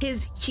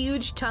 His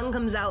huge tongue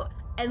comes out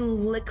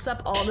and licks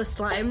up all the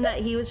slime that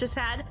he was just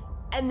had,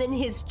 and then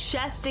his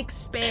chest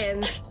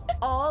expands.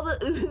 All the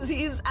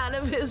oozes out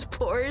of his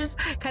pores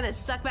kind of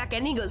suck back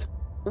in. He goes,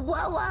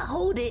 Wawa,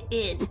 hold it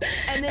in.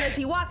 And then as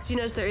he walks, you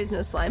notice there is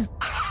no slime.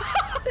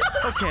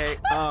 Okay,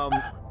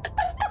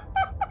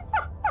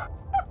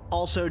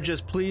 also,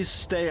 just please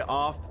stay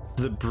off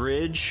the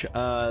bridge.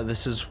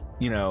 This is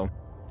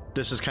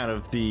kind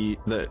of the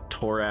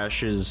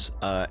Torash's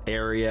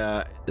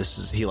area.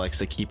 He likes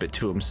to keep it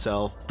to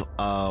himself.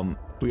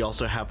 We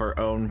also have our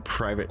own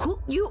private...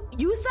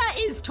 Yusa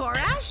is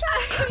Torash?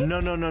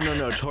 No.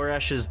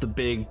 Torash is the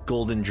big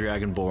golden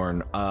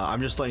dragonborn.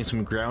 I'm just laying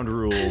some ground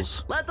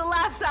rules. Let the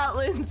laughs out,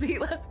 Lindsay.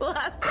 Let the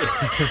laughs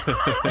out.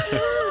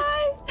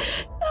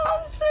 That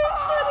was so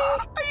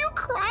funny. Are you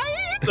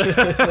crying?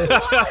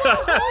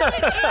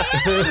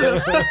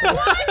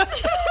 What?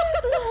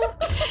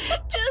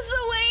 Just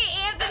the way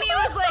Anthony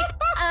was like,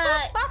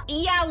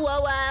 yeah,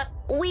 Woa,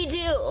 we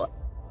do.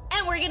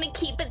 And we're gonna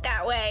keep it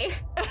that way.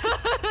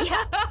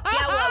 Yeah,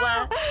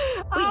 Woa.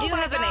 We do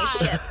have a nice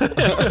ship.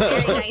 It's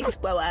very nice,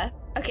 Woa.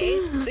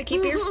 Okay, so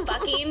keep your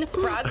fucking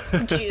frog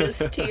juice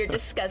to your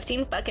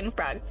disgusting fucking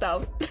frog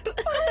self.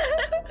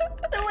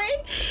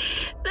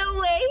 The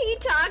way he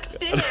talked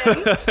to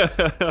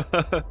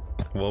him.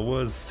 What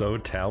was so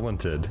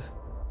talented?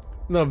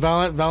 No,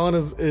 Valen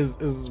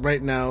is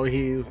right now.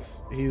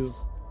 He's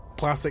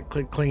plastic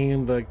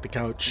clinging the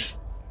couch.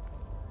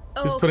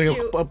 He's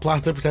putting a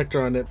plastic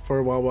protector on it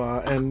for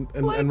Wawa and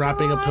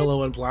wrapping a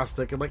pillow in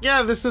plastic. I'm like,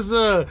 yeah, this is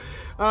gonna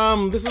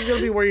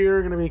be where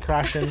you're gonna be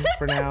crashing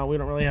for now. We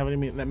don't really have that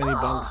many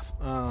bunks.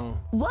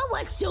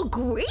 Wawa's so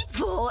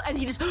grateful, and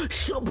he just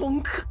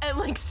shabunk and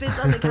like sits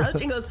on the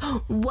couch and goes,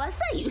 "What's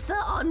that use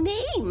our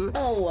names?"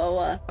 Oh,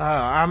 Wawa.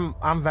 I'm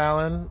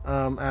Valen.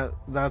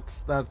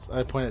 That's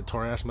I point at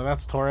Torash. But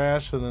that's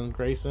Torash, and then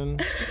Grayson.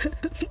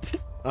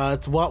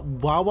 It's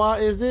Wawa,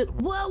 is it?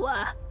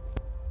 Wawa.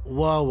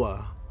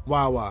 Wawa.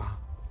 Wawa.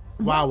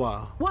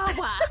 Wawa.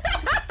 Wawa.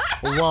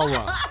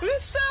 Wawa. I'm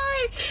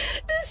sorry.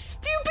 This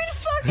stupid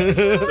fucking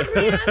phone,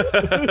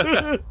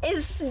 man,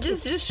 is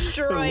just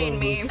destroying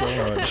me. So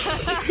much.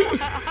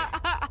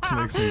 This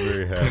makes me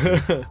very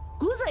happy.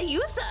 Who's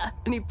Ayusa?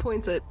 And he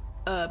points at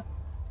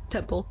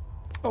Temple.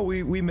 Oh,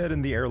 we met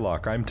in the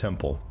airlock. I'm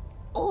Temple.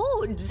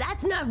 Oh,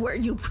 that's not where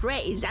you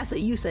praise. That's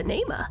Ayusa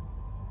Nema.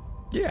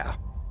 Yeah.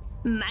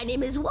 My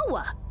name is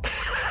Wawa.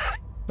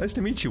 Nice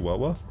to meet you,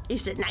 Wawa.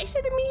 It's nicer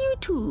to meet you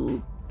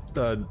too.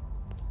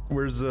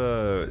 Where's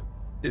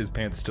is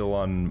Pants still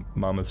on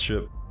Mama's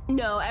ship?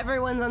 No,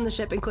 everyone's on the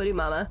ship, including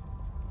Mama.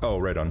 Oh,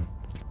 right on.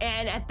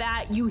 And at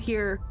that, you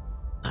hear,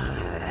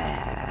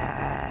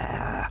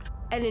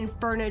 and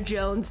Inferno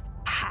Jones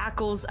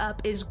hackles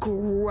up, is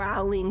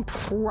growling,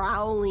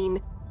 prowling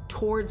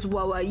towards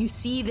Wawa. You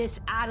see this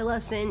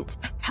adolescent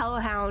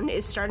hellhound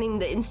is starting,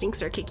 the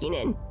instincts are kicking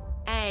in,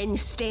 and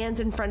stands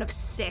in front of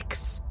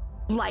Six,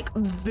 like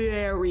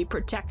very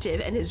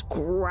protective, and is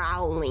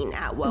growling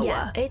at Wawa.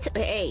 Yeah, it's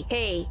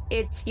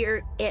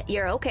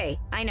you're okay.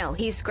 I know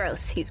he's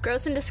gross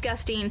and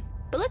disgusting.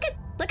 But look at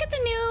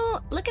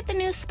the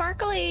new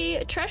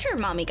sparkly treasure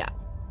Mommy got.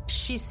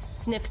 She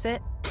sniffs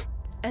it,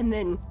 and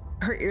then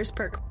her ears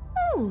perk.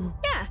 Ooh.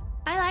 Yeah,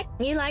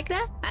 you like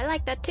that? I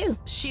like that too.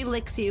 She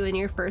licks you, and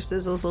your fur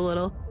sizzles a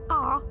little.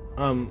 Aw.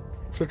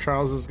 So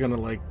Charles is gonna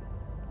like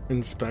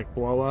inspect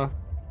Wawa,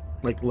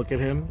 like look at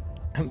him.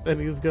 And then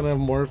he's gonna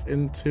morph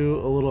into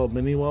a little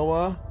mini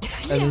Wawa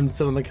and then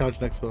sit on the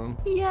couch next to him.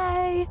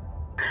 Yay!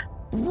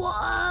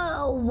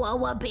 Whoa,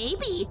 Wawa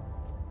baby!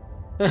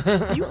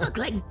 You look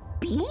like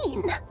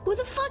Bean. Who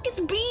the fuck is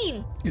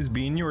Bean? Is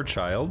Bean your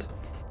child?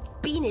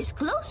 Bean is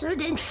closer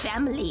than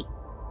family.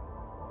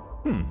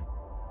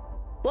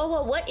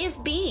 Whoa, what is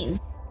Bean?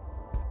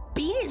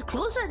 Bean is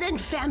closer than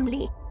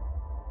family.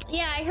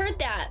 Yeah, I heard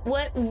that.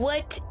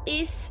 What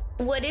is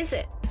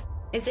it?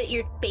 Is it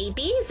your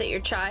baby? Is it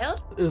your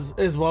child?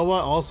 Is Wawa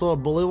also a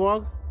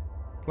bullywog?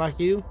 Like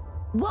you?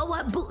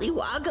 Wawa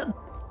bullywog.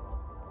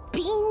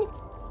 Bean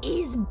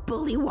is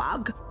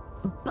bullywog,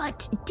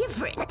 but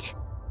different.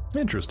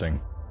 Interesting.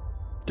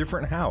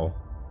 Different how?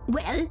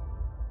 Well,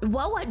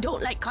 Wawa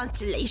don't like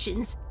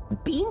constellations.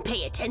 Bean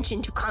pay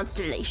attention to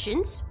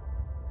constellations.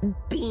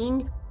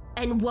 Bean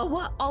and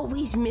Wawa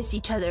always miss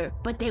each other,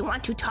 but they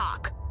want to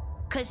talk.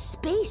 'Cause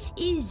space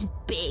is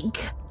big.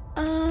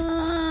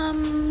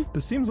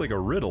 This seems like a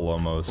riddle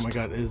almost. Oh my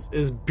god,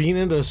 is Bean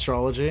into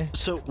astrology?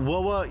 So,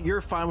 Wawa,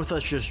 you're fine with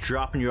us just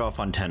dropping you off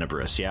on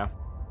Tenebris, yeah?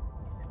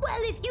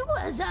 Well, if you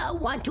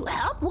want to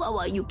help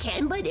Wawa, you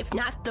can, but if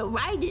not, the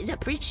ride is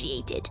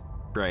appreciated.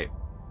 Right.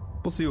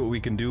 We'll see what we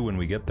can do when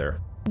we get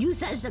there. You's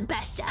the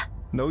best.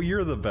 No,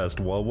 you're the best,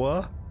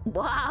 Wawa.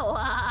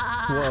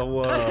 Wawa.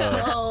 Wawa.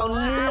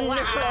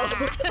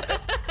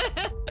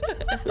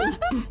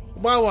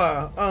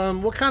 Wawa,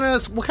 what kind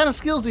of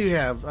skills do you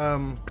have?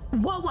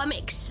 Wawa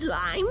makes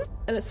slime,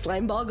 and a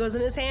slime ball goes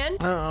in his hand.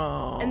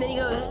 Oh, and then he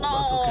goes,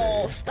 that's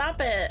okay.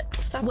 Stop it.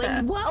 Stop when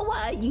that.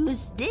 Wawa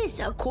used this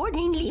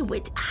accordingly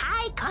with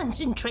high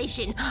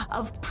concentration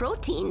of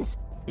proteins,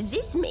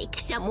 this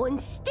makes someone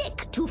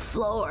stick to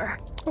floor.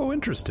 Oh,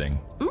 interesting.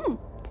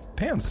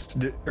 Pants,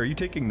 are you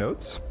taking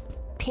notes?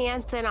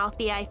 Pants and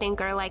Althea, I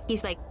think, are like,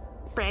 he's like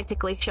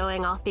frantically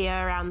showing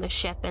Althea around the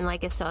ship and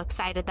like is so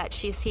excited that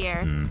she's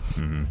here.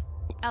 Mm-hmm.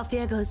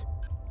 Althea goes,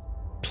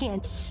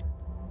 Pants,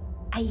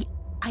 I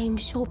am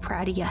so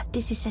proud of you.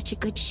 This is such a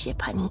good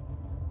ship, honey.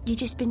 You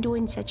just been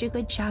doing such a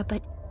good job,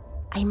 but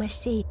I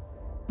must say,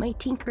 my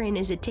tinkering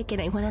is a tick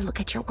and I want to look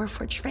at your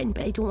Warforged friend,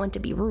 but I don't want to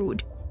be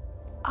rude.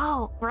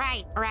 Oh,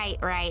 right.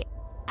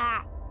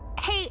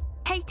 Hey,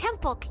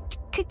 Temple,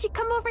 could you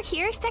come over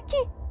here a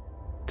second?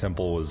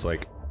 Temple was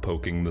like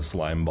poking the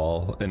slime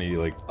ball, and he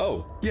like,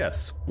 oh,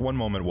 yes, one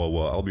moment,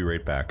 Wawa, I'll be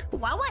right back.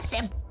 Wawa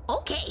said,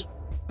 okay.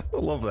 I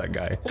love that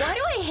guy. Why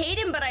do I hate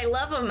him but I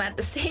love him at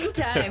the same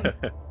time?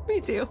 Me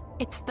too.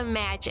 It's the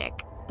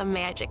magic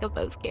of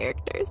those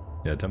characters.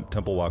 Yeah,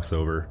 Temple walks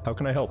over. How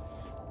can I help?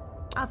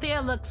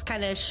 Althea looks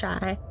kind of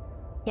shy.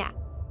 Yeah.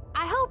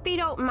 I hope you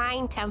don't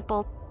mind,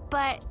 Temple,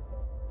 but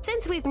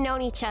since we've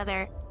known each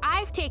other,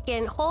 I've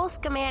taken whole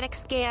schematic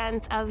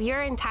scans of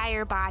your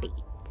entire body.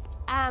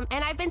 And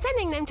I've been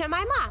sending them to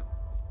my mom.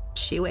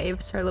 She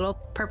waves her little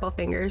purple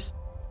fingers.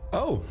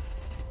 Oh,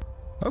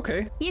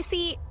 okay. You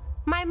see,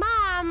 my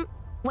mom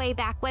way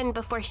back when,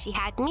 before she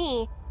had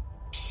me,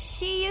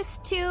 she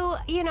used to,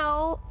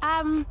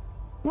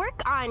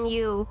 work on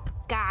you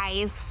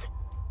guys.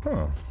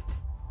 Huh.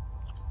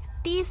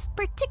 These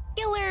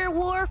particular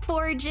war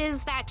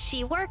forges that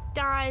she worked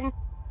on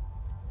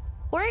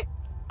weren't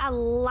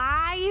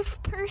alive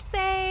per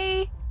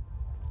se,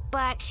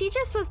 but she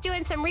just was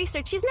doing some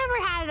research. She's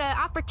never had an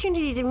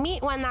opportunity to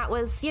meet one that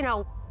was,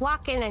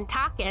 walking and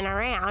talking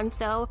around,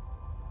 so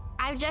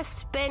I've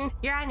just been...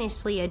 You're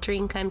honestly a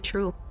dream come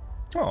true.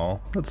 Oh,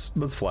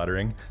 that's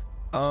flattering.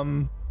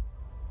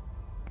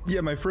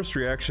 Yeah, my first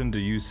reaction to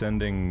you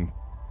sending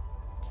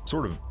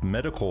sort of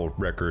medical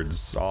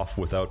records off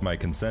without my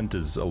consent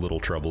is a little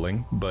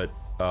troubling, but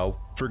I'll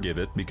forgive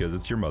it because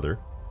it's your mother.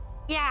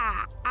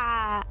 Yeah,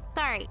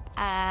 sorry,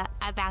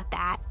 about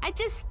that.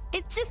 It's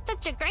just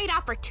such a great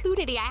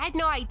opportunity. I had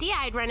no idea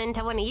I'd run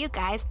into one of you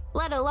guys,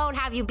 let alone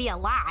have you be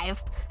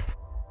alive.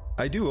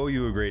 I do owe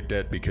you a great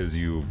debt because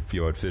you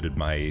outfitted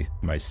my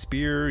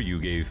spear, you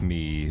gave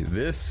me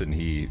this, and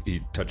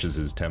he touches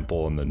his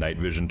temple and the night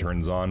vision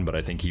turns on, but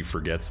I think he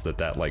forgets that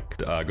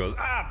goes,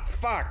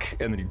 fuck,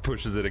 and then he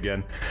pushes it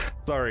again.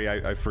 Sorry,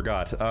 I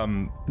forgot.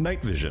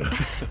 Night vision.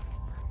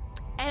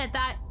 And at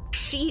that,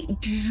 she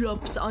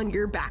jumps on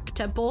your back,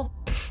 Temple,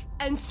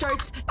 and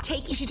starts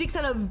she takes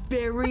out a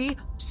very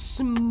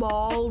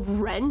small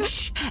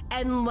wrench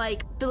and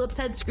Phillips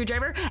head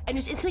screwdriver and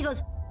just instantly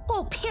goes,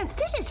 "Oh, Pants,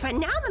 this is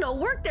phenomenal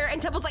work there."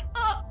 And Temple's like,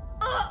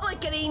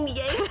 getting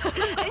yanked.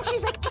 And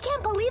she's like, "I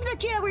can't believe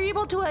that you were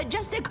able to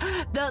adjust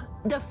the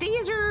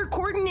phaser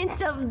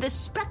coordinates of the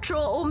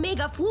spectral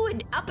omega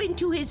fluid up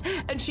into his..."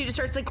 And she just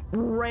starts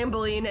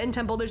rambling, and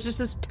Temple, there's just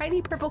this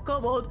tiny purple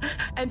kobold,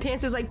 and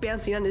Pants is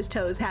bouncing on his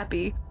toes,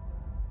 happy.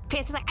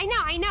 Pants is like,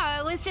 I know,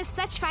 it was just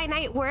such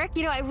finite work.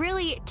 It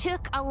really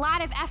took a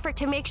lot of effort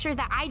to make sure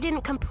that I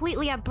didn't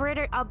completely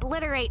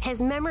obliterate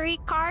his memory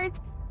cards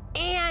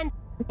and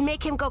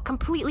make him go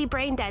completely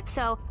brain dead,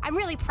 so I'm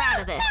really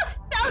proud of this.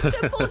 Now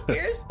Temple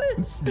hears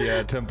this.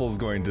 Yeah, Temple's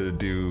going to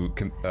do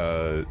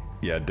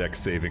dex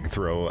saving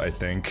throw, I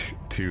think,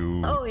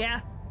 to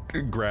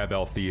grab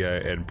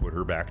Althea and put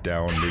her back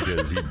down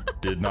because he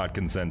did not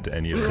consent to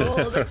any of this.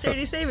 Roll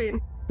dexterity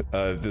saving.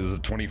 There's a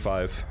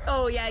 25.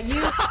 Oh yeah,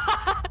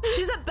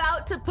 she's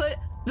about to put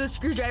the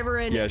screwdriver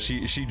in. Yeah,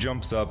 she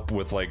jumps up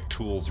with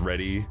tools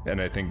ready, and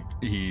I think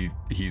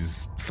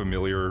he's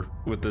familiar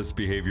with this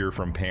behavior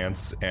from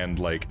Pants, and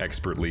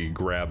expertly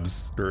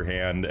grabs her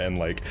hand and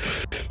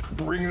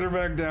brings her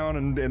back down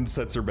and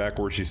sets her back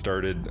where she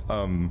started.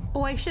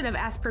 Oh, I should have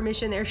asked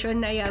permission there,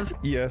 shouldn't I have?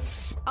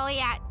 Yes. Oh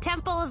yeah,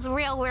 Temple is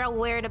real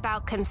weird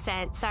about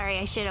consent. Sorry,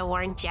 I should have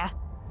warned you.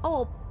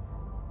 Oh,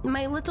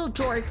 my little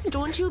jorts,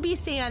 don't you be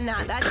saying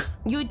that. That's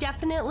you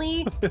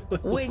definitely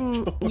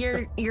when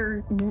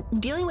you're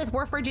dealing with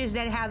warforges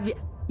that have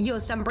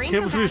some brain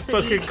Can't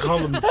capacity. Can't fucking call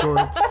them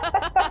jorts.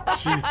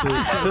 Jesus.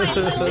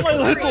 My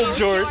little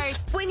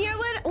jorts.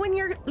 When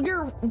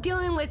you're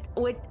dealing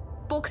with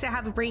folks that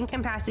have brain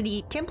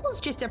capacity,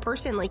 Temple's just a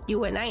person like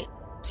you and I.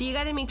 So you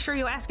got to make sure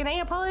you ask. And I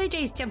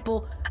apologize,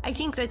 Temple. I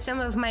think that some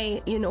of my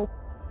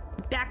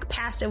back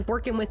past of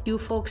working with you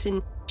folks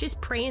and just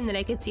praying that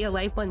I could see a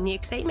life when the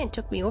excitement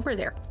took me over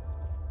there.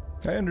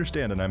 I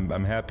understand, and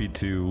I'm happy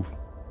to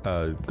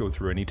go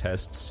through any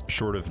tests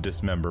short of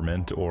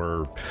dismemberment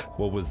or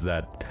what was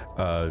that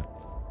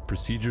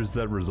procedures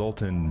that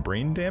result in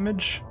brain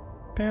damage.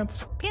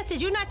 Pants,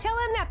 did you not tell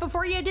him that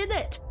before you did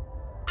it?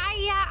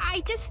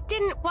 I just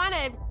didn't want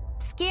to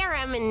scare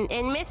him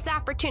and miss the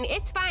opportunity.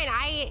 It's fine.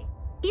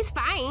 He's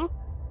fine.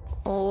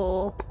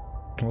 Oh.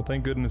 Well,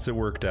 thank goodness it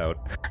worked out.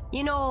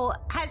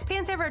 Has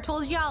Pants ever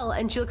told y'all,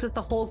 and she looks at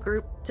the whole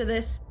group to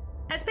this,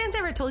 has Pants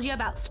ever told you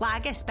about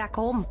Slagus back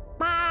home?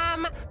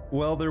 Mom!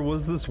 Well, there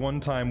was this one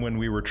time when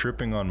we were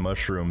tripping on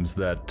mushrooms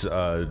that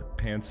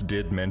Pants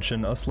did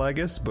mention a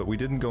Slagus, but we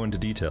didn't go into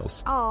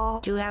details. Oh.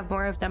 Do you have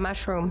more of the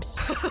mushrooms?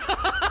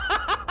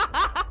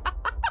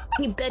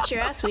 You bet your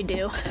ass we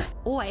do.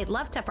 Oh, I'd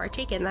love to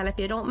partake in that if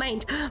you don't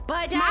mind.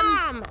 But,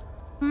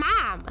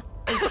 Mom!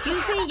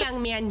 Excuse me,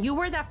 young man. You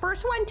were the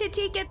first one to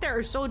take it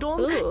there, so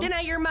don't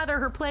deny your mother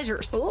her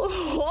pleasures. Ooh.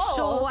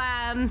 So,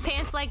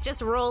 Pants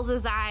just rolls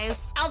his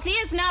eyes.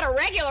 Althea's not a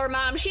regular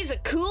mom. She's a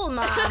cool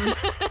mom.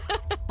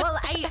 Well,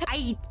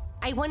 I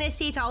want to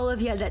say to all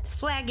of you that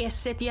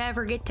Slagus, if you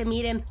ever get to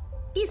meet him,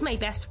 he's my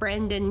best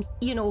friend, and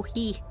he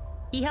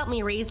helped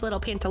me raise little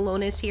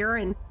Pantalones here,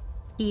 and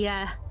he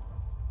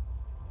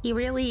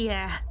really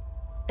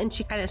and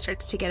she kind of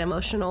starts to get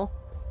emotional,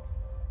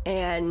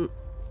 and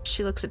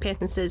she looks at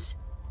Pants and says,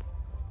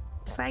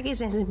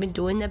 Slagus hasn't been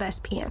doing the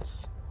best,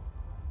 Pants.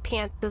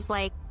 Pants is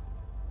like,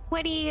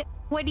 what do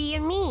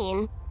you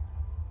mean?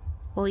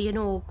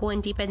 Well,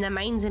 going deep in the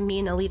mines and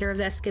being a leader of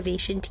the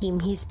excavation team,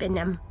 he's been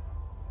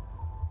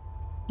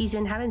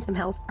having some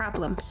health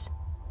problems.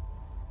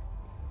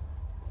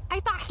 I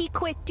thought he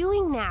quit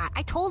doing that.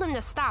 I told him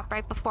to stop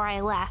right before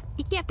I left.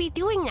 He can't be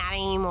doing that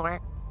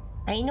anymore.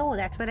 I know,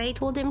 that's what I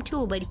told him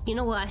too, but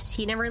us,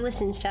 he never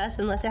listens to us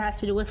unless it has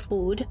to do with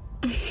food.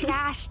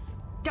 Gosh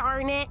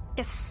darn it.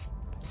 Just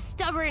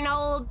stubborn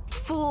old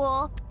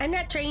fool. I'm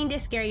not trying to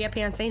scare you,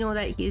 Pants. I know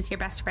that he's your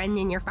best friend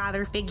and your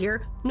father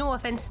figure. No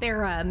offense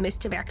there, Miss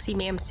Tabaxi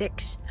Ma'am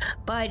 6.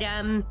 But,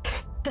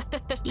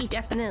 he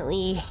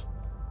definitely...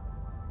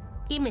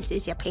 He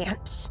misses you,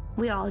 Pants.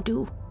 We all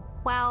do.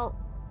 Well,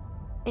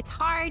 it's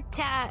hard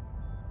to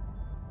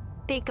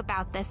think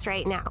about this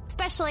right now,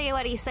 especially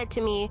what he said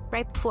to me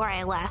right before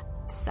I left,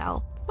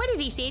 so... What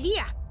did he say to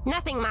you?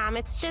 Nothing, Mom.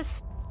 It's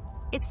just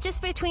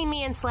between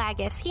me and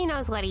Slagus. He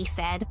knows what he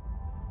said.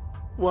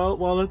 Well,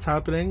 while that's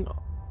happening,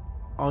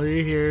 all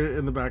you hear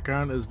in the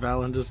background is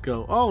Valen just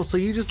go, "Oh, so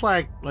you just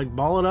like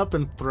ball it up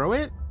and throw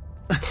it?"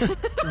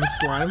 The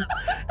slime.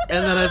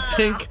 And then I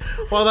think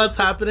while that's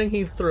happening,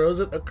 he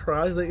throws it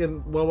across, like,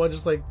 and Wawa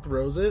just like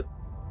throws it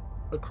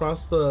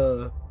across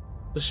the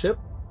ship.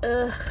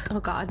 Ugh.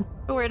 Oh, God.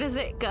 Where does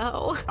it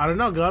go? I don't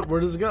know, God.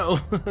 Where does it go?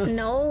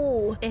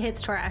 No. It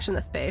hits Torash in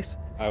the face.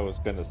 I was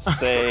gonna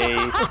say,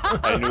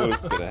 I knew it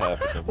was gonna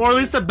happen. Or at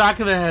least the back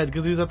of the head,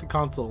 because he's at the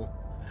console.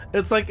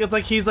 It's like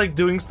he's like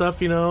doing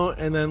stuff,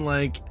 and then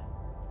like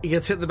he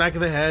gets hit in the back of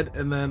the head,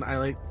 and then I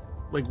like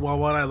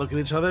Wawa and I look at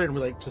each other and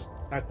we like just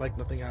act like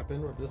nothing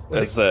happened. We're just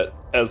like... As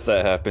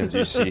that happens,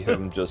 you see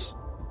him just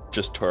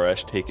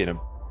Torash taking a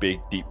big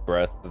deep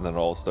breath, and then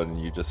all of a sudden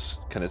you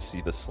just kind of see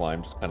the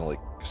slime just kind of like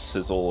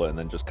sizzle and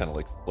then just kind of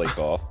like flake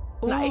off.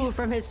 Nice. Ooh,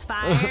 from his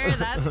fire.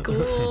 That's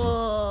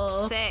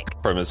cool. Sick.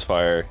 From his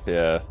fire,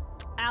 yeah.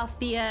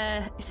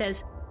 Althea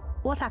says,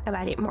 "We'll talk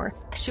about it more."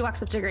 She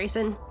walks up to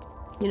Grayson.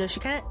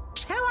 She kind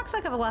of walks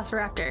like a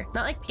velociraptor,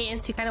 not like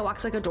Pants. He kind of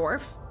walks like a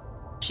dwarf.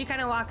 She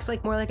kind of walks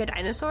like more like a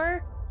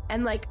dinosaur,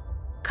 and like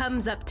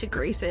comes up to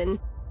Grayson,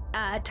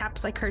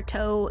 taps like her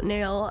toe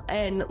nail,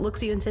 and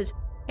looks at you and says,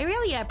 "I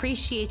really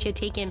appreciate you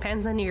taking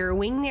Pants under your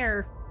wing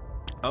there."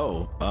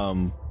 Oh,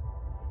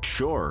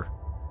 sure.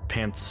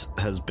 Pants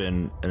has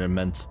been an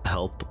immense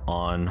help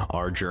on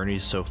our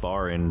journeys so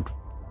far, and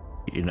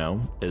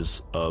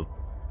is a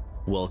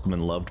welcome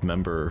and loved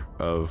member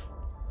of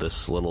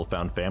this little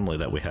found family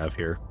that we have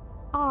here.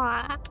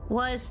 Aw.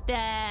 Was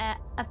the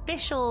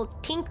official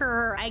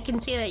tinkerer, I can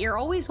say that you're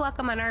always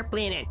welcome on our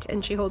planet.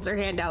 And she holds her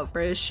hand out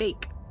for a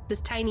shake.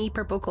 This tiny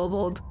purple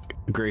kobold.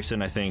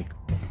 Grayson, I think,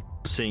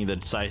 seeing the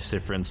size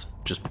difference,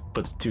 just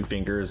puts 2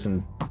 fingers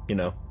and,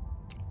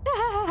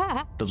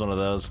 does one of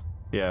those.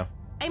 Yeah.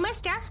 I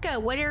must ask,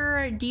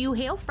 where do you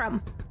hail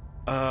from?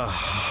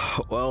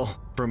 Well,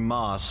 from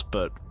Moss,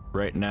 but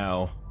right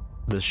now,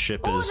 this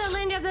ship is... Oh, the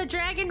land of the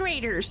Dragon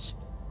Raiders.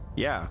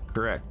 Yeah,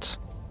 correct.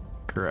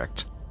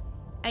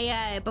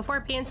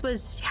 Before Pants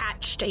was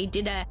hatched, I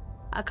did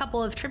a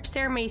couple of trips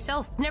there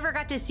myself. Never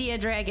got to see a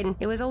dragon.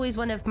 It was always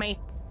one of my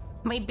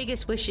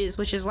biggest wishes,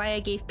 which is why I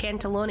gave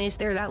Pantalones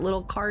there that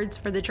little cards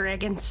for the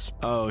dragons.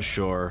 Oh,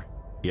 sure.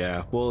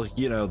 Yeah, well,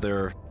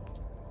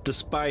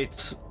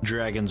 despite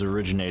dragons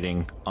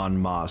originating on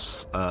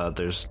Moss,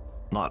 there's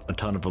not a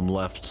ton of them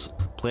left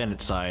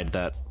planet side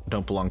that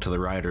don't belong to the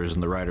riders,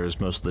 and the riders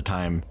most of the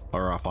time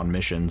are off on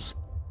missions,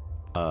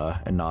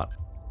 and not,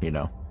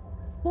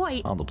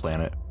 Boy, on the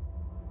planet.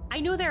 I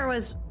knew there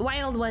was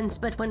wild ones,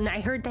 but when I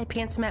heard that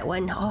Pants met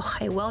one,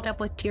 I welled up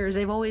with tears.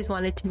 I've always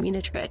wanted to meet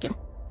a dragon.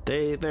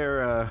 They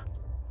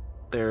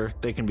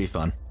can be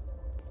fun,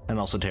 and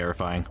also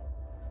terrifying.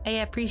 I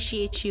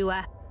appreciate you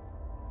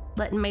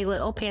letting my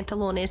little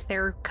Pantalones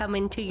there come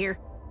into your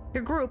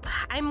group.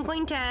 I'm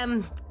going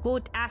to go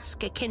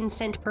ask a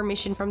consent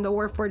permission from the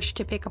Warforged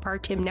to pick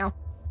apart him now.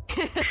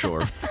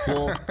 Sure.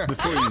 Well,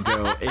 before you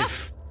go,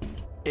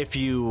 if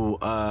you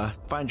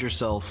find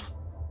yourself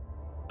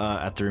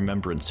at the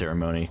remembrance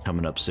ceremony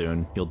coming up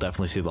soon, you'll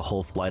definitely see the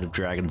whole flight of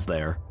dragons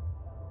there.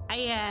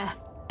 I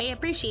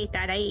appreciate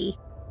that.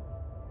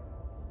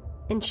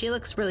 And she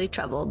looks really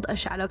troubled. A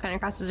shadow kind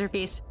of crosses her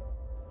face.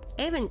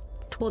 I haven't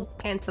told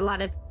Pants a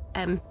lot of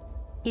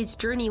his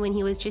journey when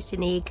he was just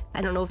an egg.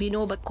 I don't know if you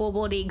know, but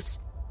kobold eggs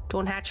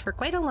don't hatch for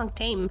quite a long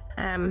time.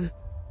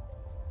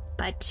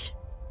 But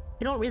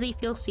I don't really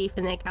feel safe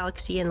in that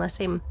galaxy unless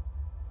I'm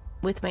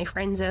with my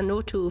friends on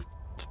O2.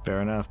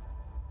 Fair enough.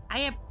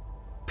 I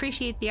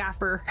appreciate the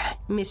offer,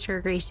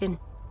 Mr. Grayson.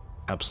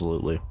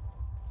 Absolutely.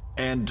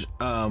 And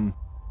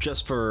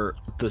just for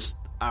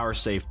our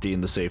safety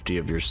and the safety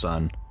of your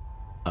son,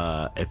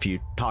 if you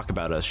talk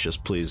about us,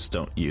 just please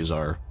don't use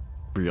our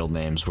real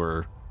names.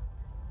 We're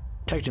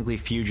technically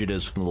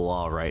fugitives from the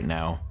law right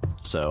now,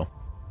 so...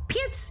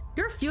 Pits,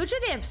 you're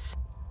fugitives!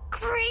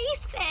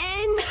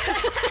 Grayson!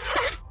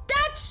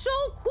 That's so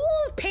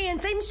cool,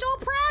 Pants! I'm so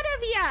proud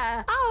of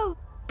ya! Oh,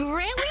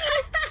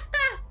 really?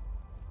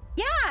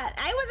 Yeah,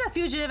 I was a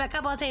fugitive a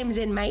couple of times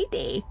in my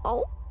day.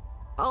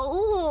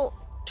 Oh.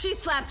 She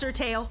slaps her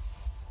tail.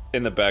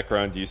 In the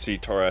background, you see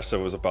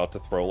Tarasa was about to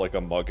throw like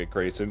a mug at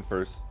Grayson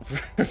for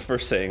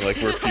saying like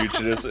we're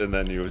fugitives, and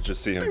then you would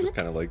just see him just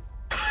kind of like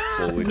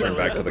slowly turn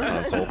back to the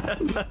console.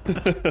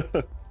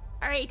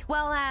 All right,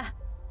 well,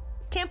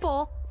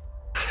 Temple.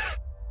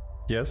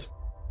 Yes?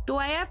 Do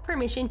I have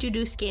permission to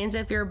do scans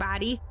of your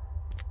body?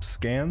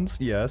 Scans,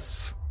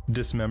 yes.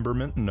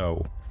 Dismemberment,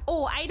 no.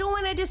 Oh, I don't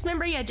want to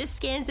dismember you, just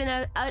scans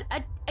and a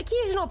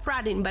occasional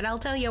prodding, but I'll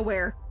tell you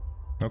where.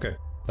 Okay.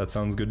 that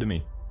sounds good to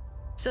me.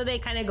 So they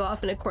kind of go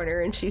off in a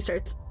corner and she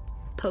starts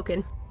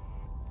poking.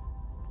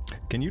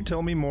 Can you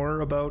tell me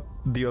more about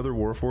the other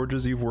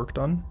warforges you've worked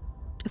on?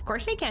 Of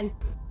course I can.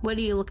 What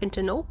are you looking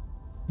to know?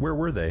 Where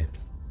were they?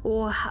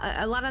 Oh,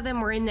 a lot of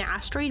them were in the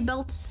asteroid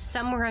belts.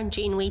 Some were on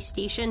Janeway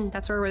Station.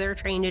 That's where they're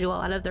trying to do a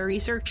lot of their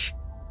research.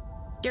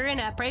 They're in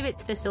a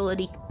private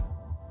facility.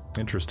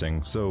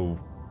 Interesting. So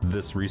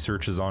this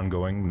research is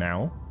ongoing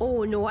now?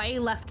 Oh, no, I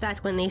left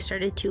that when they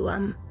started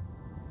to,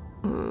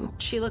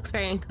 she looks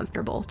very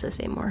uncomfortable, to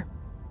say more.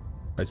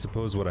 I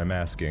suppose what I'm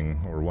asking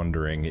or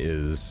wondering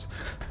is,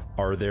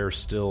 are there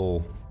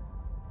still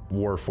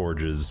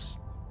warforges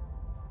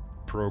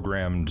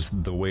programmed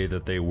the way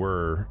that they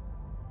were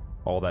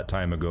all that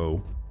time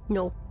ago?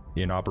 No.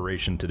 In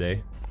operation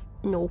today?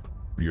 No.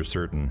 You're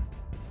certain?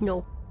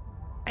 No.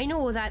 I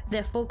know that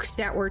the folks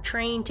that were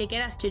trying to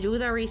get us to do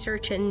the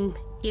research and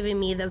giving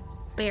me the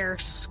bare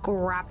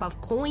scrap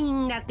of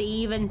coin that they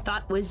even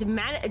thought was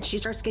and she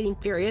starts getting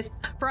furious.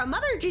 For a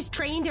mother just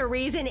trying to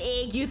raise an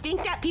egg, you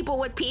think that people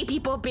would pay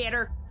people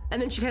better.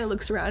 And then she kind of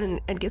looks around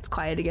and gets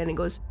quiet again and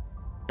goes,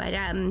 but,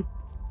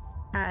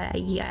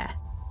 yeah.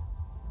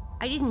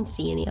 I didn't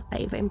see any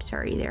alive, I'm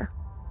sorry there.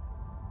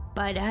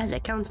 But, the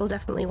council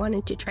definitely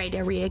wanted to try to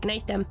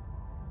reignite them.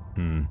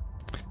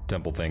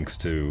 Temple thinks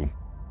to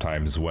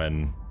times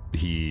when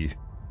he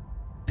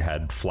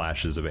had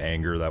flashes of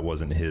anger that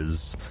wasn't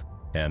his,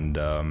 and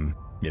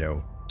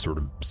sort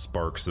of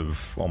sparks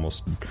of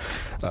almost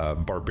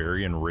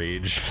barbarian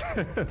rage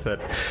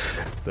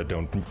that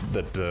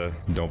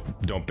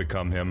don't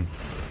become him.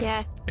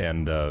 Yeah.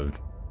 And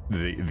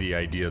the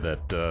idea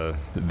that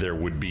there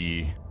would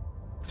be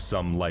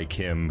some like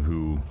him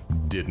who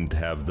didn't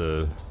have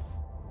the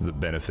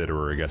benefit,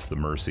 or I guess the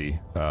mercy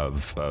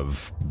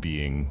of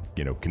being,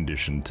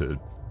 conditioned to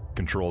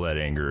control that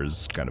anger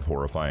is kind of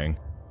horrifying.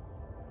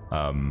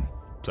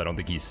 So I don't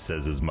think he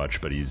says as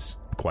much, but he's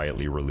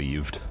quietly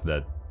relieved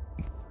that,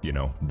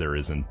 there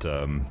isn't,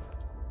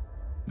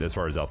 as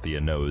far as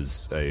Althea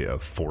knows, a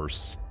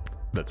force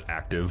that's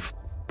active,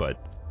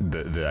 but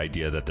the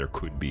idea that there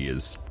could be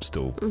is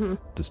still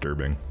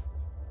disturbing.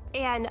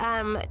 And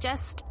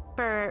just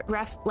for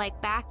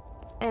back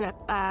in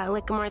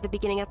more of the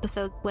beginning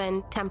episodes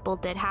when Temple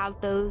did have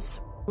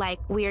those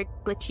weird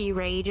glitchy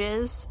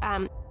rages,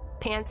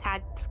 Pants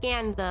had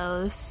scanned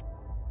those,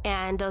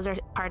 and those are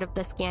part of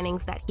the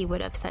scannings that he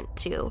would have sent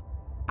to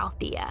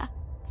Althea.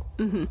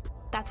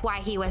 That's why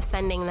he was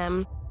sending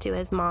them to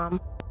his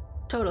mom.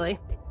 Totally.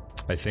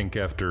 I think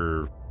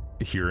after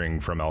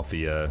hearing from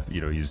Althea,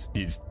 he's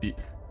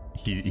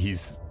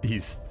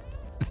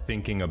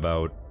thinking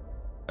about,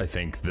 I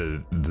think,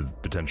 the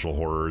potential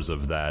horrors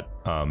of that,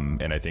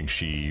 and I think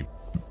she,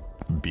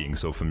 being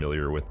so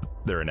familiar with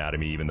their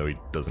anatomy, even though he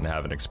doesn't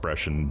have an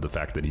expression, the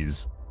fact that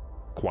he's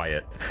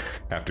quiet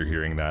after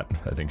hearing that,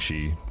 I think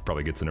she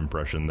probably gets an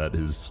impression that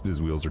his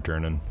wheels are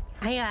turning.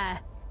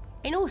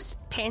 I know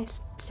Pants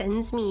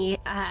sends me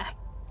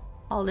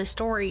all the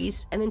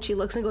stories, and then she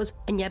looks and goes,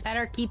 and you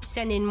better keep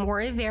sending more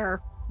of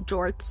their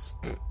jorts.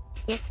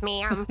 Yes,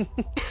 ma'am.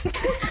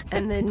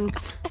 And then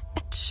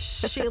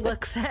she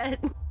looks at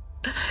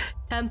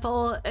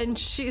Temple and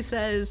she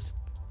says,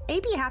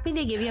 I'd be happy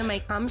to give you my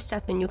comm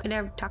stuff and you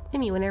can talk to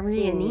me whenever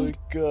you need.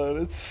 Oh my god,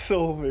 it's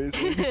so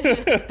amazing.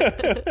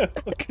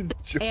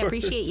 I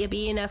appreciate you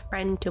being a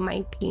friend to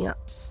my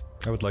Pants.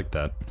 I would like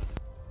that.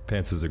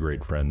 Pants is a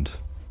great friend.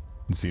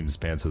 It seems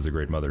Pants is a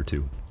great mother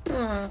too.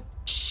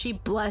 She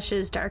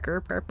blushes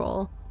darker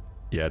purple.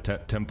 Yeah,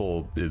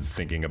 Temple is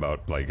thinking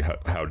about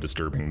how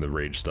disturbing the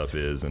rage stuff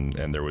is,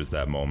 and there was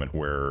that moment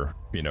where,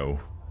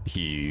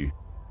 he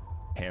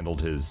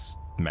handled his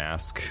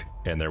mask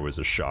and there was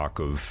a shock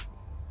of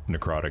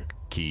necrotic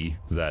ki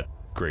that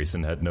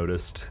Grayson had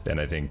noticed, and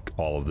I think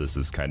all of this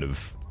is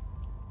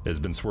has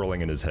been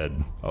swirling in his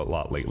head a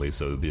lot lately,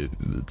 so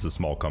it's a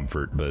small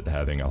comfort, but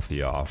having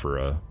Althea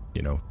offer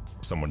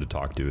someone to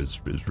talk to is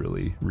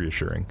really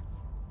reassuring.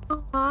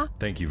 Aww.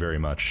 Thank you very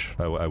much.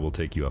 I will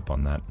take you up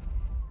on that.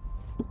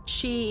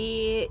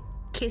 She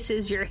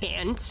kisses your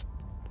hand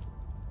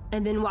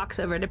and then walks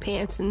over to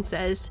Pants and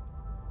says,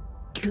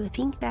 do you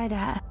think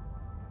that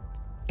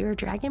your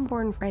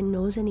dragonborn friend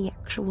knows any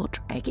actual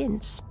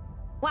dragons?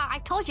 Well, I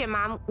told you,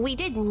 Mom, we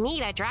did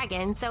meet a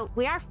dragon, so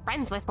we are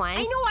friends with one.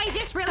 I know, I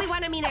just really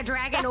want to meet a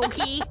dragon,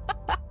 okay?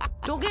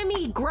 Don't get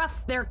me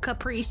gruff there,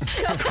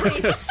 Caprice.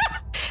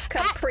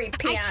 Capri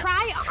pants.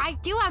 I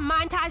do a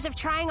montage of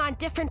trying on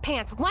different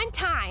pants one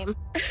time.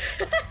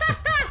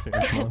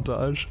 Pants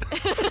montage.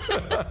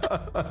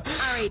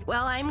 All right,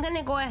 well, I'm going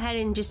to go ahead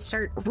and just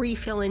start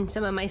refilling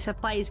some of my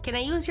supplies. Can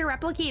I use your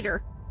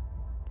replicator?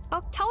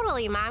 Oh,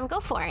 totally, Mom. Go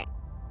for it.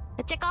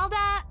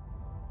 Jagalda,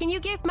 can you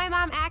give my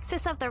mom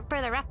access for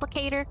the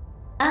replicator?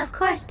 Of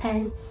course,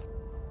 Pence.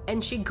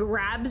 And she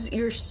grabs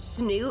your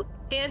snoot,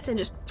 Pants, and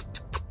just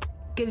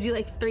gives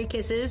you 3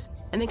 kisses,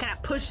 and then kind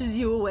of pushes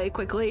you away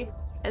quickly,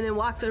 and then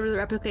walks over to the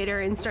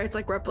replicator and starts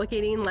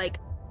replicating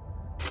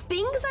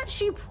things that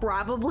she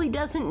probably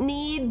doesn't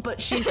need, but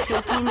she's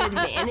taking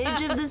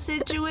advantage of the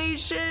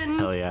situation.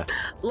 Hell yeah.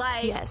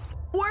 Like, Yes.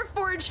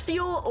 Warforged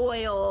fuel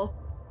oil,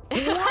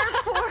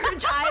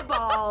 Warforged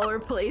eyeball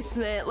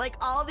replacement, like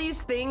all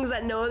these things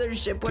that no other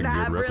ship would It's a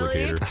have, good really.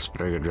 replicator. That's a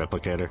very good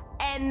replicator.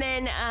 And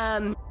then,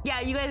 yeah,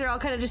 you guys are all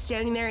kind of just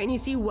standing there, and you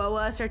see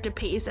WuWu start to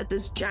pace at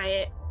this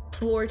giant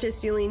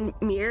floor-to-ceiling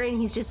mirror, and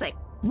he's just like,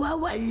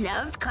 WuWu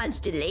loved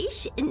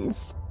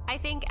constellations. I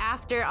think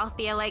after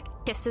Althea like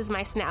kisses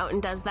my snout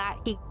and does that,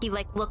 he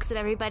like looks at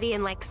everybody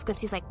and like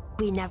squints. He's like,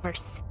 "We never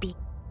speak.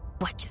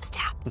 What just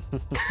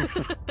happened?"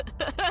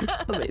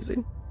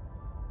 Amazing.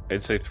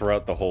 I'd say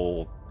throughout the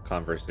whole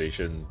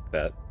conversation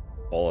that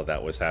all of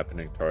that was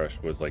happening,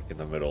 Tarash was like in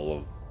the middle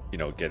of, you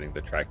know, getting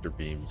the tractor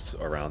beams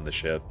around the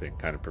ship and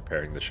kind of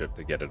preparing the ship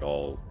to get it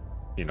all,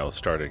 you know,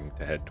 starting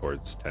to head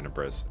towards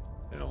Tenebris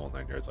and a whole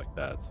 9 yards like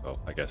that. So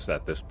I guess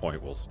at this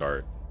point we'll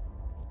start.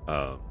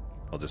 I'll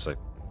just say,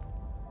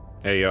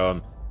 hey,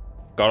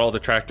 got all the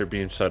tractor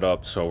beams set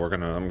up, so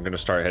I'm gonna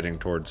start heading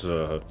towards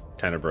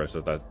Tenebris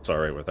if that's all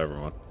right with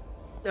everyone.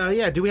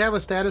 Yeah, do we have a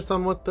status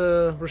on what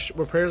the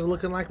repairs are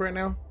looking like right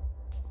now?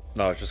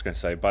 No, I was just gonna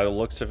say, by the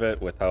looks of it,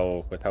 with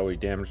how we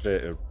damaged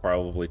it, it'll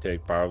probably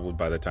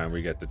by the time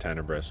we get to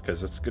Tenebris,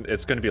 because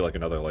it's gonna be like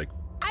another, like,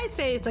 I'd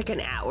say it's like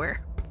an hour.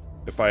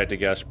 if I had to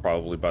guess,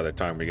 probably by the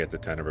time we get to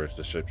Tenebris,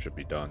 the ship should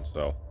be done.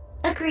 So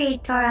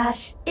Agreed,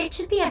 Torash. It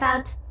should be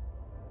about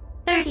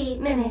 30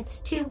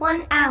 minutes to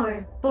 1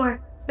 hour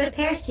for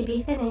repairs to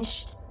be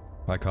finished.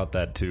 I caught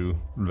that too,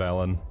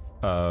 Valen.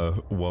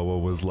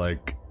 WuWu was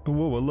like,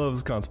 WuWu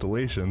loves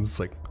constellations.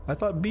 Like, I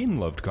thought Bean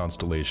loved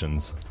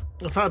constellations.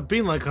 I thought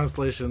Bean like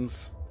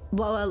constellations.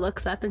 WuWu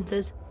looks up and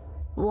says,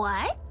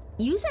 what?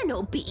 You said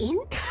no Bean?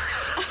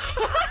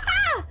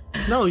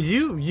 No,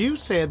 you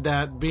said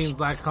that Beans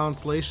like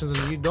constellations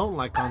and you don't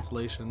like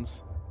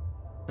constellations.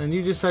 And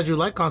you just said you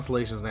like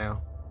constellations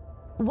now.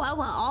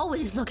 WuWu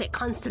always look at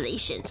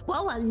constellations.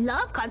 WuWu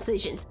love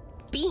constellations.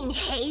 Bean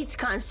hates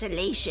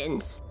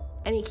constellations.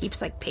 And he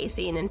keeps like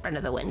pacing in front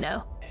of the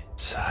window.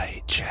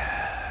 Insight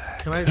check.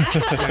 Can I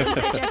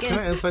Insight check can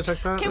I in. insight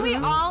check that? Can we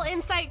all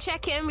insight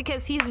check him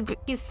because he's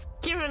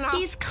giving off.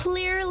 He's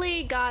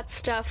clearly got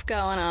stuff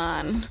going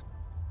on.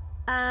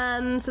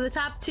 So the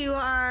top two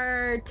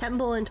are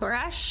Temple and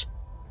Torash.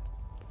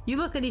 You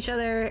look at each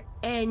other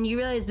and you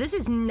realize this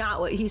is not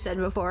what he said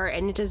before,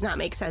 and it does not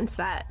make sense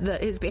that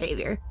his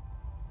behavior.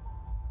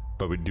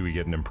 But do we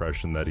get an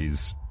impression that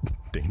he's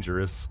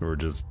dangerous or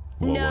just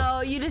WuWu?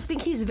 No, you just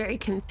think he's very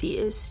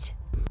confused.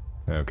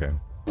 Okay.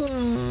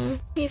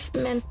 He's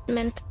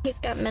he's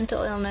got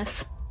mental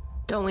illness.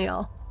 Don't we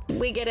all?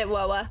 We get it,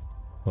 WuWu.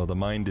 Well, the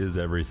mind is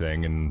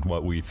everything and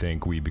what we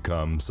think we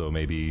become, so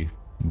maybe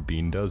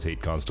Bean does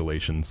hate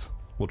constellations.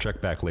 We'll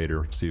check back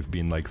later, see if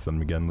Bean likes them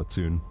again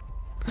soon.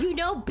 You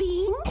know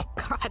Bean?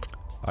 God.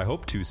 I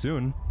hope too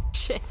soon.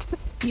 Shit.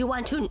 You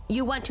want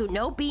to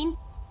know Bean?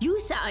 You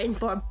saw in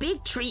for a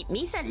big treat.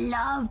 Misa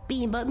love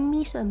Bean, but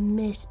Misa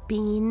miss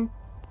Bean.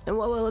 And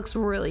WuWu looks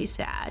really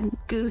sad.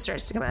 Goo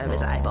starts to come out of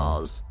his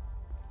eyeballs.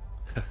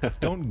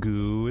 Don't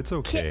goo, it's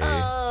okay.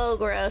 Oh,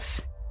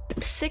 gross.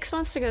 Six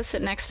wants to go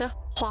sit next to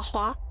Hua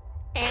Hua,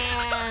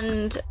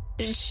 and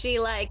she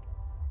like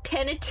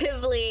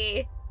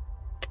tentatively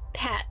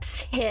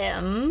pats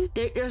him.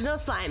 There's no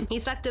slime. He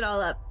sucked it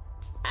all up.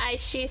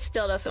 She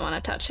still doesn't want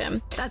to touch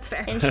him. That's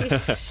fair. And she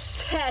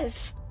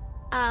says,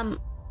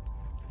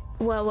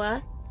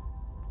 WuWu?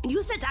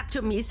 You said talk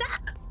to Misa?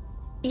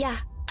 Yeah,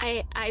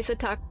 Isa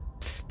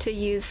talks to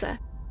Yusa.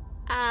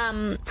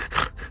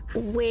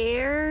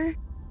 Where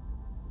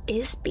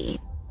is Bean?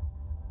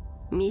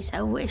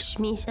 Misa wish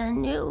Misa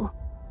knew.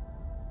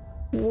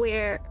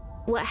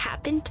 What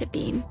happened to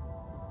Bean?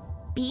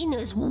 Bean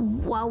is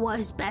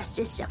WuWu's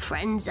bestest of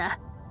friends,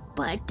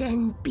 but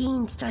then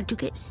Bean started to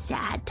get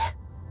sad.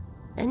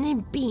 And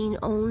then Bean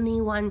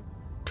only want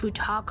to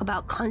talk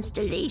about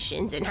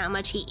constellations and how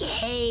much he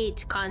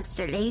hates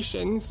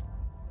constellations.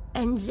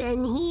 And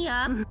then he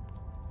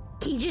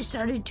just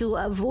started to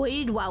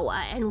avoid WuWu,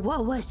 and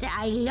WuWu said,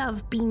 I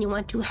love Bean and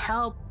want to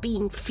help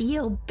Bean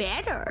feel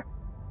better.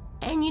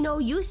 And you know,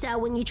 you said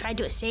when you try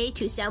to say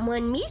to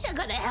someone, Misa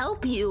gonna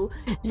help you,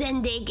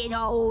 then they get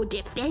all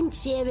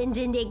defensive and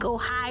then they go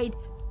hide.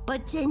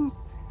 But then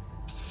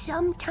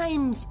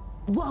sometimes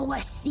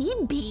WuWu see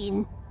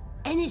Bean,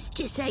 and it's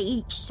just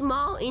a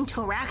small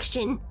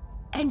interaction,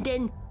 and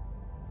then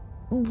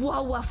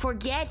WuWu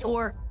forget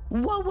or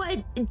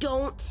WuWu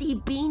don't see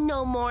Bean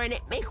no more, and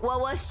it make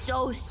WuWu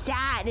so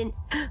sad, and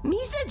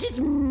Misa just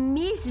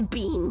miss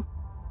Bean.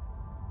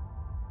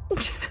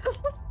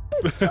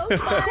 So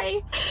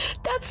sorry.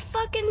 That's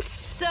fucking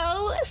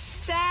so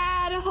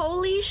sad.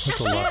 Holy shit.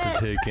 That's a lot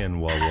to take in,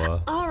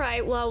 WuWu. All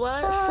right,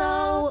 WuWu.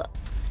 So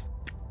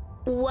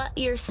what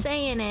you're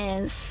saying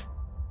is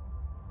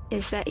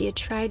that you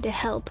tried to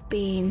help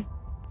Bean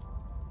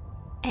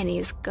and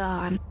he's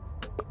gone.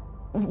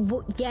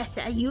 Yes,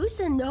 I used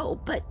to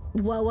know, but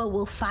WuWu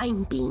will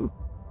find Bean.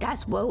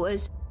 That's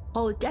WuWu's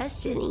whole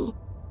destiny.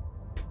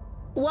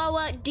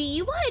 WuWu, do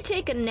you want to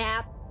take a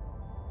nap?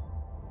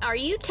 Are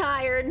you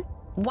tired?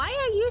 Why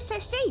are you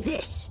to say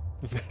this?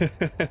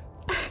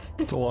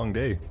 It's a long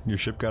day. Your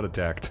ship got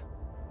attacked.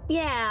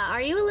 Yeah,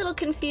 are you a little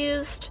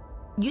confused?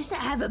 You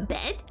have a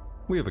bed?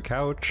 We have a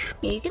couch.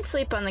 You can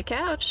sleep on the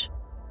couch.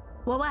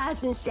 Wawa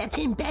hasn't slept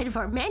in bed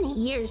for many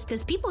years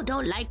because people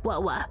don't like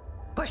Wawa.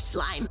 Or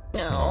slime.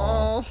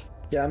 No.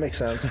 Yeah, that makes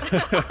sense.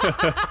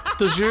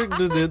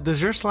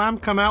 Does your slime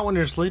come out when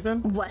you're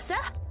sleeping? What's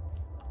up?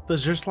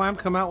 Does your slime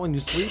come out when you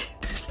sleep?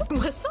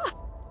 What's up?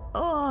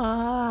 Oh,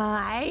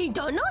 I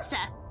don't know, sir.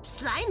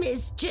 Slime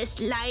is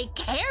just like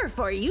hair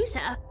for you,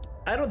 sir.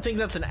 I don't think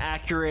that's an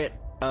accurate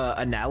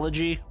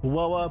analogy,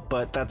 Woa,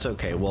 but that's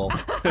okay. Well,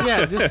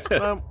 Yeah, just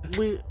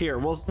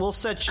we'll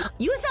set you.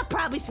 You are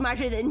probably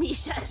smarter than me,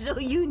 sir, so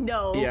you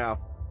know.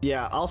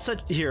 Yeah. I'll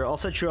set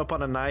you up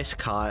on a nice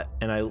cot,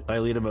 and I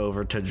lead him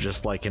over to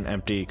just like an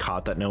empty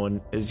cot that no one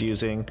is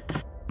using,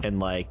 and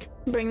like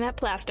Bring that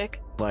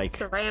plastic. like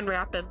Saran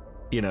wrap him.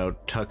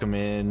 tuck him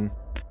in,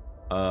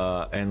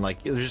 and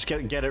like just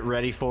get it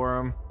ready for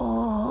him.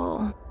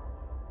 Oh,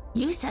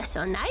 you are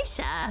so nice,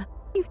 sir.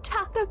 You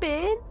tuck him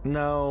in?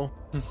 No.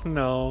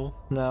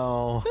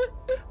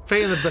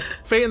 Fate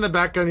in the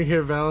background. You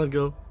hear Valen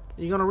go,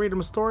 "You gonna read him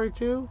a story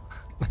too?"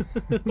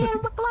 Get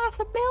him a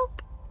glass of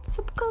milk,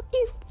 some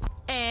cookies.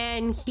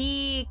 And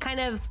he kind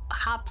of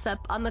hops up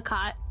on the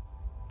cot,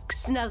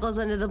 snuggles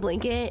under the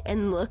blanket,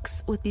 and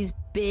looks with these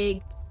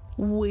big,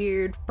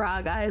 weird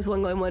frog eyes,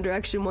 one going one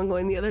direction, one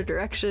going the other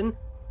direction,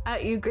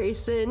 at you,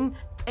 Grayson,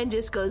 and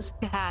just goes,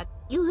 God.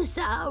 "You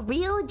are a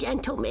real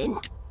gentleman.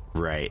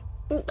 Right.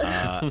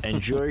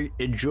 Enjoy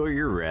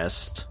your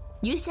rest.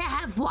 You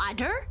have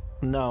water?"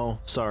 No,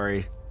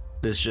 sorry.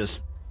 It's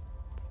just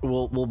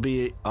we'll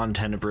be on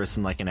Tenebris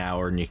in like an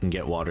hour, and you can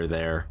get water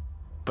there.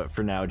 But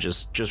for now,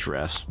 just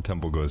rest.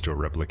 Temple goes to a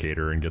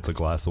replicator and gets a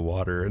glass of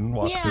water and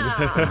walks in and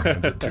Yeah.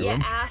 hands it to You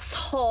him.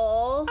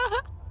 asshole.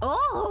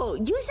 Oh,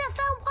 you have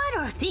found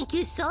water. Thank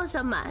you so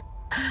much.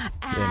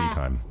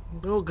 Anytime.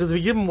 Oh, because if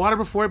you give him water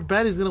before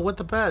bed, he's gonna wet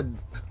the bed.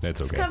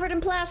 It's okay. Covered in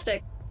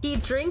plastic. He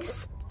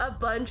drinks a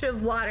bunch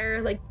of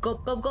water, like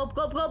gulp, gulp, gulp,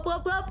 gulp, gulp,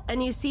 gulp, gulp,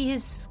 and you see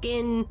his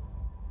skin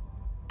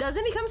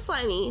doesn't become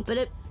slimy,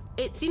 but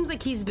it seems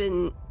like he's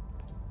been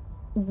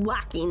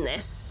whacking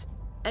this,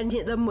 and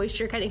the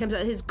moisture kind of comes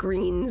out. His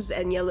greens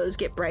and yellows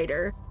get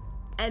brighter,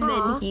 and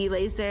then he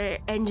lays there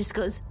and just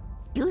goes,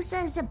 "You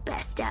says the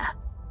best,"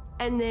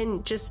 and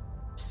then just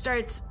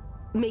starts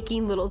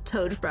making little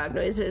toad frog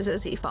noises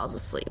as he falls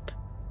asleep.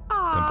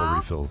 Temple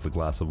refills the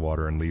glass of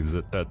water and leaves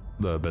it at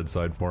the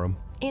bedside for him.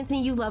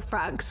 Anthony, you love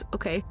frogs,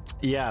 okay?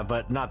 Yeah,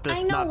 but not this.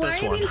 I know, Not why this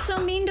are you one. being so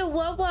mean to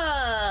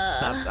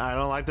Wawa? I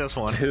don't like this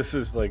one. This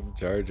is like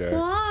Jar Jar.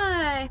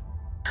 Why?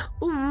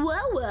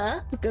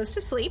 Wawa goes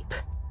to sleep,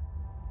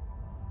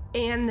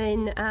 and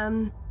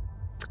then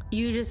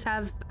you just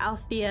have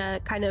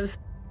Althea kind of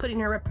putting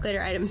her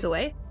replicator items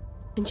away,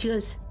 and she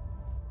goes,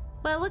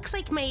 "Well, it looks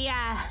like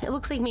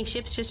my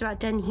ship's just about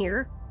done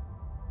here.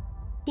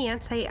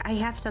 Pants, I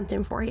have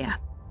something for you."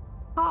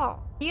 Oh,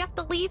 you have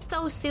to leave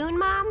so soon,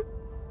 Mom?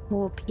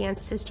 Oh,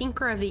 Pants, as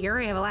Tinker of the Year,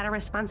 I have a lot of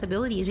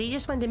responsibilities. I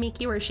just wanted to make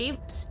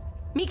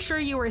sure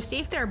you were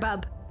safe there,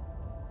 bub.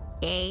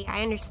 Okay,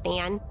 I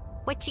understand.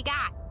 What you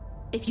got?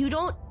 If you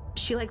don't,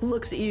 she like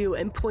looks at you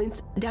and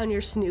points down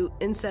your snoot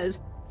and says,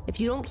 "If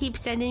you don't keep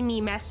sending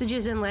me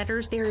messages and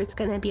letters there, it's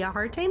gonna be a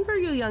hard time for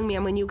you, young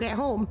man, when you get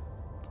home."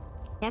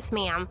 Yes,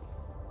 ma'am.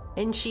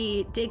 And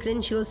she digs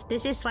in, she goes,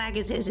 "This is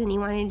Slagus's, and he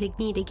wanted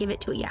me to give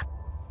it to you."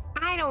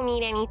 I don't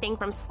need anything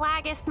from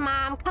Slagus,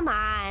 Mom. Come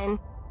on.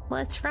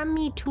 "Well, it's from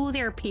me too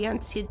there,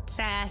 Pants.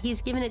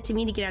 He's given it to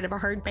me to get out of a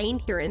hard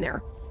bind here and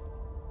there."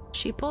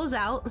 She pulls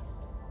out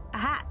a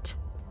hat.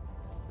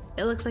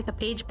 It looks like a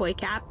page boy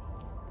cap,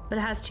 but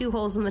it has 2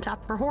 holes in the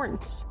top for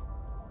horns.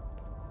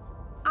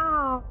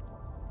 Oh,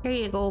 Here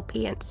you go,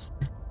 Pants.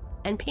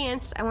 And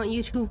Pants, I want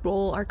you to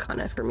roll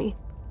Arcana for me.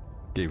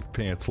 Gave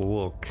Pants a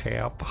little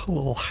cap, a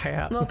little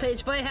hat. Little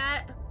page boy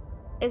hat.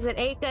 is it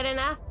 8 good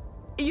enough?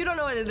 You don't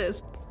know what it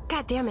is.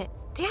 God damn it.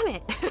 Damn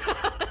it.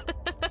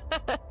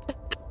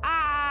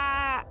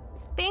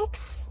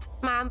 Thanks,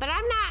 Mom, but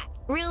I'm not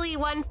really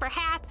one for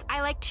hats.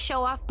 I like to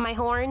show off my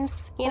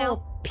horns, you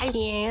know.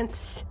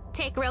 Pants.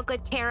 Take real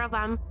good care of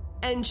them.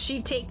 And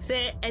she takes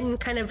it and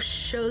kind of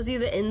shows you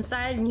the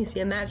inside, and you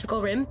see a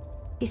magical rim.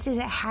 This is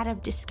a hat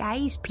of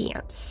disguise,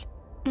 Pants.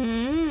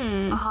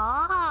 Oh.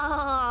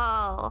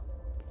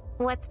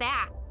 What's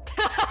that?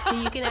 So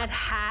you can add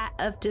hat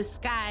of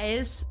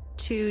disguise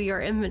to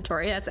your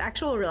inventory. That's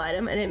actual real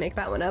item. I didn't make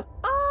that one up.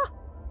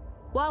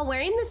 While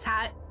wearing this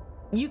hat,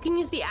 you can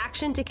use the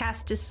action to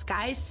cast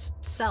disguise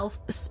self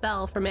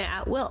spell from it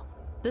at will.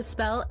 The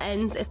spell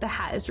ends if the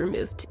hat is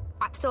removed.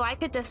 So I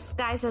could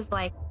disguise as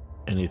like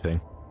Anything.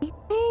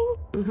 anything?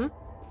 Mm-hmm.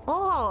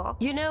 Oh.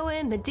 You know,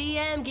 when the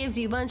DM gives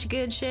you a bunch of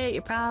good shit,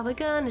 you're probably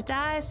gonna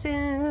die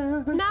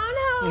soon. No.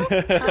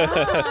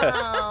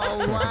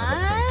 Oh,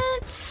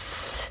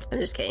 what? I'm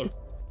just kidding.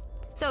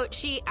 So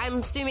I'm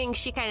assuming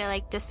she kind of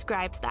like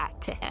describes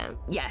that to him.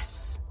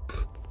 Yes.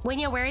 When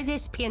you wear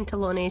this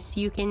pantalones,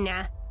 you can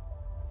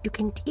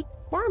take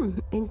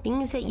form and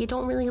things that you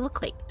don't really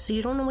look like. So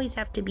you don't always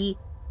have to be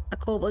a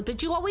kobold,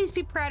 but you always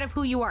be proud of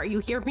who you are. You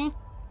hear me?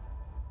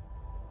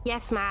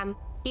 Yes, Mom.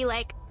 He,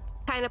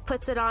 kind of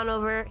puts it on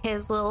over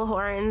his little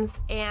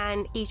horns,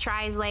 and he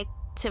tries,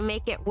 to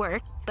make it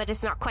work, but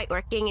it's not quite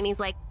working, and he's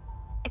like,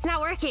 it's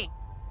not working.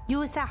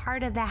 Use the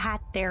heart of the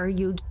hat there,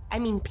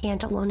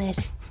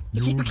 Pantalones.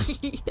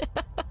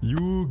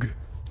 Yug.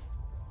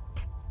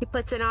 He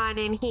puts it on,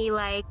 and he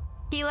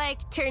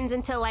turns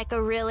into,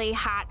 a really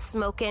hot,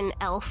 smoking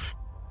elf.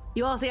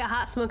 You all see a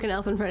hot smoking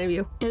elf in front of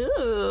you.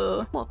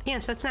 Ooh. Well,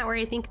 Pants, that's not where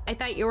I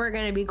thought you were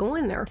going to be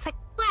going there. It's like,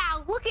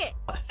 wow, look it.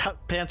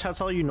 Pants, how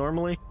tall are you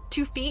normally?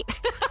 2 feet.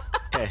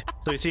 Okay,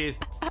 so you see,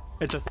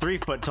 it's a 3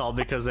 foot tall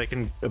because they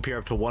can appear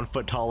up to 1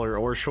 foot taller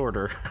or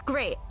shorter.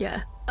 Great.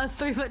 Yeah. A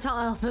 3 foot tall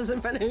elf is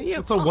in front of you.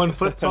 It's a 1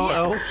 foot tall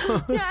elf.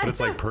 Yeah. But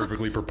it's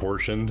perfectly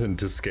proportioned and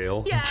to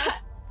scale. Yeah.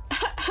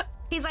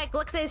 He's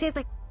looks at his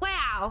hands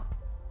wow.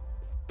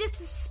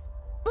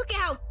 Look at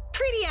how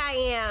pretty I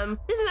am.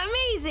 This is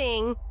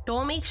amazing.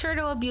 Don't make sure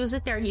to abuse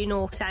it there,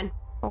 son.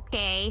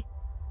 Okay.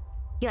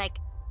 He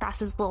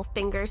crosses little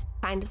fingers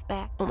behind his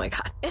back. Oh my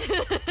god.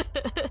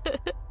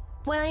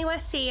 Well, I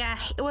must say,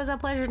 it was a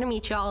pleasure to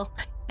meet y'all.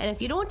 And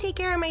if you don't take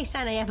care of my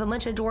son, I have a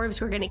bunch of dwarves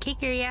who are gonna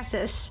kick your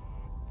asses.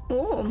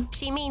 Ooh.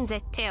 She means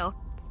it too.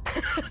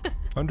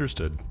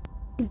 Understood.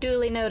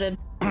 Duly noted.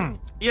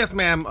 Yes,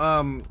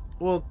 ma'am.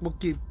 We'll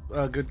keep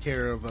good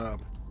care of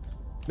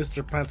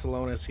Mr.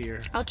 Pantalones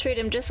here. I'll treat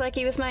him just like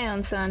he was my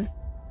own son.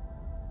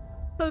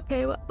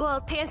 Okay,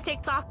 well, Pants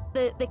takes off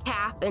the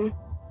cap and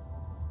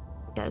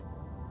goes,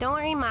 don't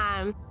worry,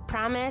 Mom.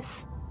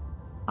 Promise.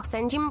 I'll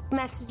send you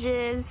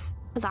messages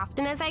as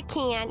often as I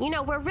can.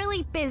 We're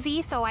really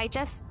busy, so I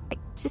just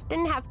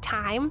didn't have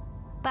time.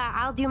 But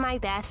I'll do my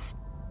best.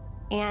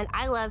 And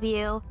I love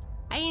you.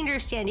 I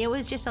understand. It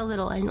was just a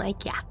little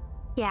yeah.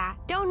 Yeah,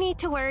 don't need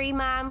to worry,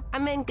 Mom.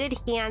 I'm in good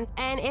hands.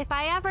 And if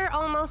I ever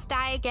almost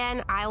die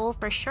again, I will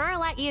for sure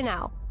let you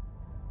know.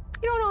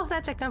 I don't know if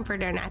that's a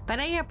comfort or not, but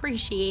I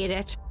appreciate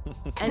it.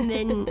 And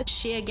then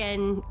she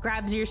again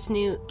grabs your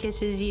snoot,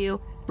 kisses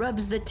you,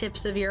 rubs the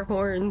tips of your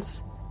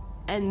horns,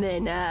 and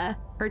then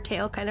her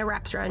tail kind of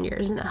wraps around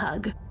yours in a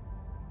hug.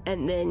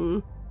 And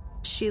then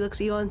she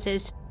looks at you all and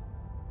says,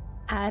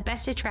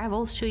 best of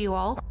travels to you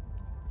all.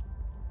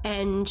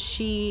 And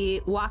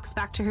she walks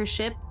back to her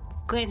ship,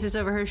 glances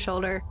over her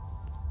shoulder,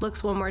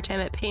 looks one more time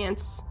at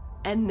Pants,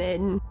 and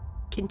then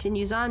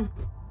continues on.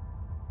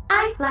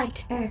 I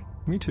liked her.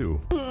 Me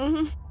too.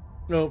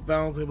 No,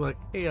 Valens will be like,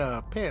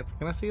 hey, Pants,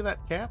 can I see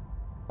that cap?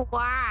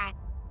 Why?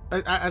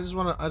 I just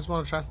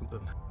wanna try something.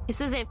 This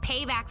isn't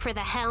payback for the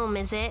helm,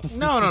 is it?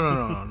 No,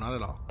 not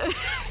at all.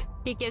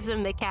 He gives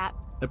him the cap.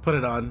 I put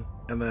it on,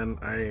 and then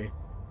I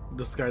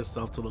disguise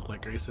self to look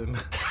like Grayson.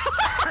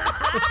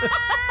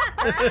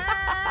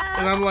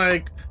 And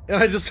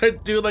I just try to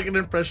do an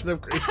impression of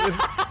Grayson.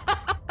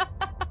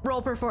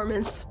 Roll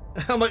performance.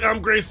 I'm like,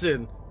 I'm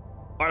Grayson.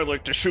 I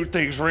like to shoot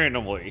things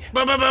randomly.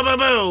 Boo, boo, boo, boo,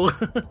 boo.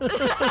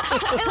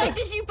 I like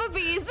to shoot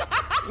puppies.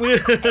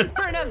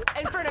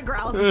 Inferno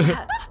growls at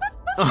that.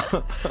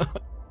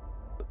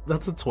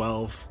 That's a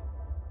 12.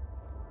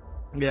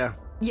 Yeah.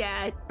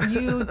 Yeah,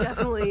 you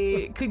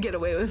definitely could get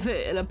away with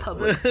it in a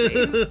public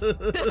space.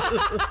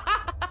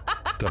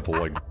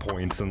 Temple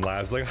points and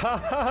laughs ha ha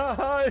ha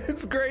ha,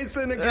 it's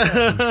Grayson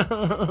again.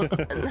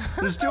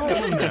 There's 2 of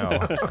them now.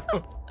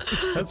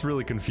 That's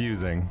really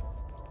confusing.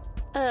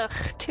 Ugh,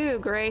 2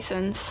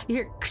 Graysons. You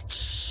hear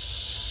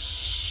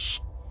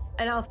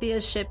and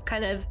Althea's ship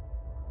kind of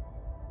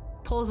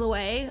pulls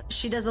away.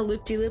 She does a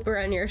loop-de-loop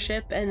around your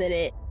ship, and then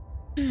it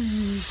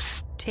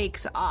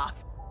takes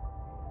off.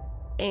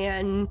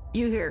 And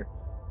you hear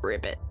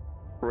ribbit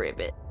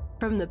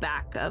from the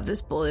back of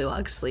this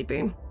bullywug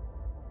sleeping.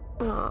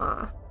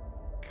 Aww.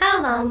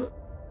 How long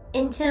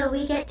until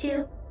we get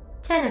to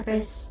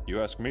Tenebris?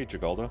 You ask me,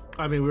 Jagalda.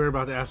 I mean, we were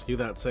about to ask you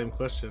that same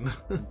question.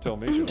 Tell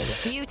me,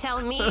 Jagalda. You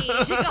tell me,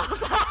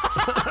 Jagalda.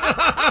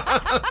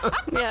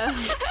 Yeah.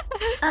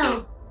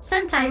 Oh,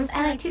 sometimes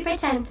I like to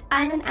pretend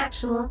I'm an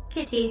actual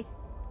kitty.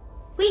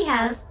 We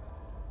have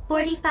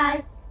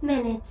 45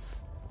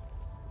 minutes.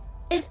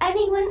 Is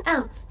anyone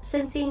else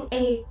sensing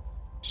a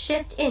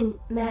shift in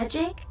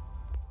magic?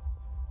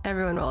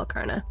 Everyone roll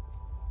Arcana.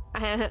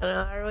 I don't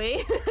know, are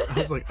we? I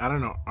was like, I don't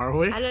know, are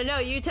we? I don't know,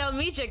 you tell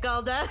me,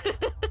 Jagalda.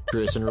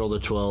 Grayson rolled a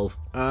 12.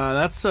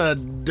 That's a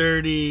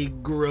dirty,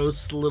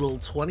 gross little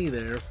 20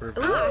 there for.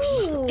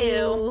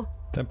 Ew.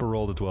 Temper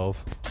rolled a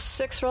 12.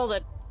 6 rolled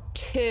a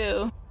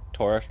 2.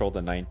 Torash rolled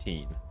a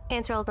 19.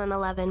 Pants rolled an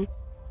 11.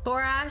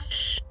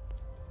 Borash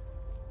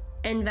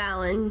and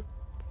Valen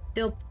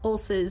feel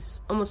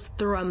pulses, almost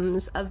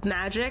thrums of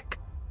magic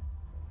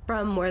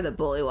from where the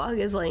bullywug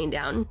is laying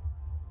down.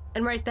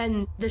 And right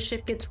then, the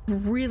ship gets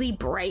really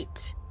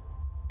bright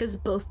because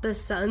both the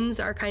suns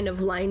are kind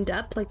of lined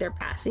up like they're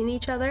passing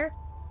each other,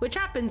 which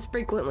happens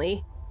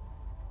frequently.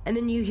 And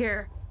then you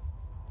hear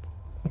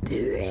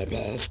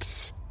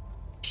ribbit,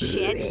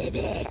 Shit.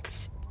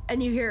 ribbit,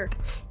 and you hear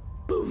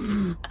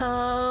boom.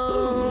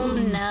 Oh,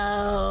 boom,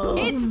 no. boom.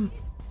 It's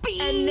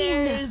Bean. And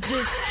there's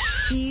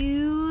this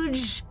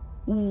huge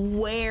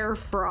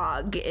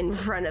were-frog in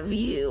front of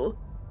you.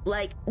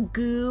 Like,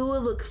 goo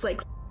looks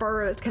like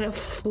fur that's kind of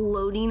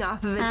floating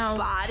off of its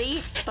body.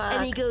 Fuck.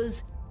 And he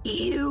goes,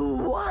 "You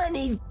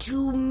wanted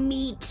to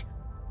meet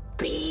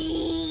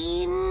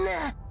Bean?"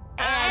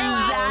 And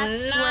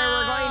that's where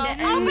we're going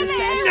to end the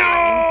session.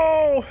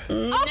 No!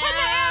 Open the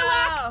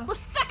airlock! Let's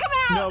suck him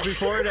out! No,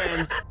 before it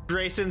ends,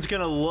 Grayson's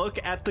gonna look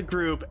at the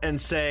group and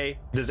say,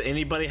 "Does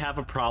anybody have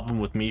a problem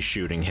with me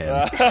shooting him?"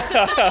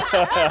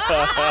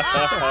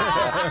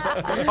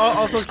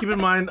 Also, keep in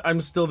mind, I'm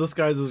still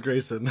disguised as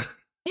Grayson.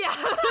 Yeah.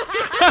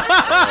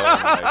 Oh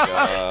my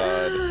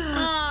god.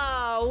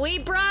 Oh, we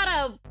brought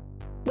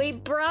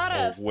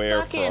a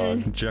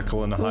fucking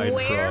Jekyll and Hyde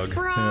frog.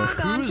 frog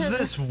onto Who's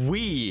this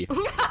we?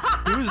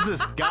 Who's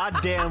this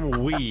goddamn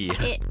we?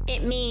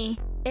 It me.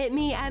 It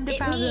me, I'm the It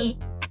problem. me.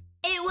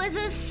 It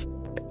was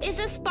it's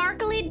a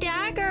sparkly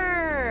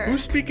dagger.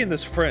 Who's speaking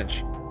this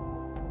French?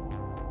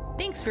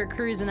 Thanks for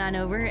cruising on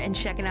over and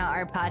checking out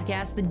our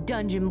podcast, The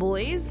Dungeon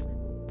Boys.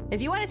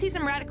 If you want to see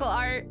some radical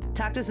art,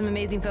 talk to some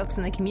amazing folks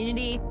in the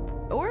community,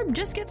 or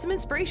just get some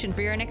inspiration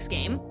for your next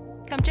game,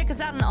 come check us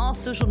out on all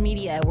social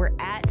media. We're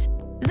at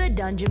The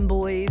Dungeon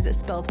Boys,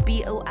 spelled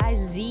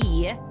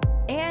B-O-I-Z.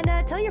 And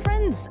tell your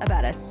friends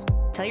about us.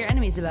 Tell your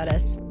enemies about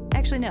us.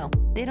 Actually, no,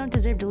 they don't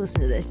deserve to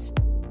listen to this.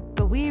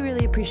 But we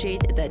really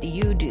appreciate that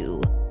you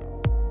do.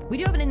 We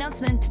do have an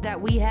announcement that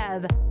we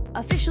have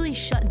officially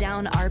shut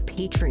down our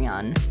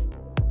Patreon.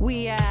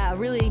 We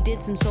really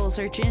did some soul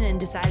searching and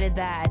decided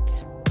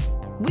that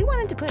we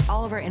wanted to put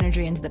all of our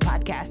energy into the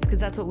podcast because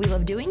that's what we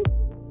love doing.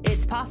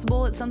 It's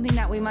possible it's something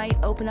that we might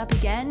open up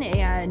again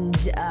and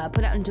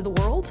put out into the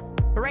world.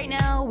 But right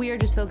now, we are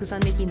just focused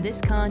on making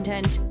this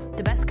content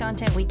the best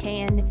content we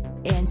can.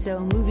 And so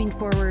moving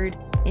forward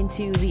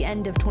into the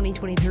end of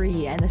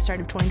 2023 and the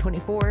start of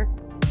 2024,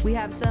 we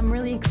have some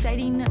really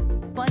exciting,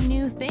 fun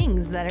new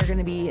things that are going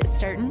to be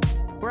starting.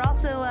 We're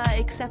also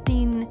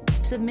accepting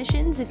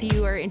submissions if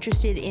you are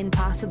interested in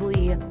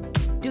possibly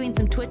doing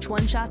some Twitch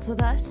one-shots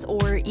with us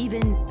or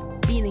even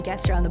being a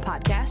guest on the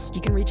podcast.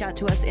 You can reach out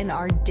to us in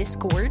our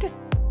Discord,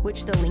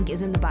 which the link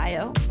is in the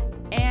bio.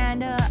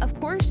 And of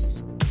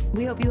course,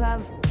 we hope you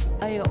have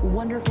a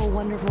wonderful,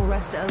 wonderful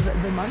rest of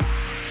the month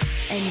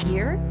and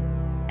year.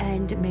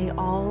 And may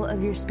all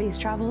of your space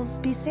travels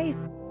be safe.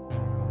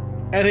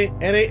 Any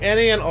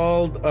and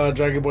all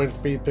Dragon Boy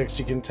feed pics,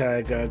 you can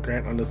tag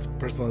Grant on his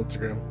personal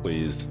Instagram.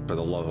 Please, for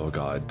the love of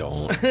God,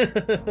 don't.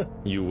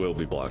 You will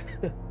be blocked.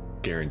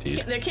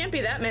 Guaranteed. There can't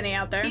be that many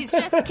out there. He's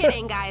just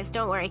kidding, guys.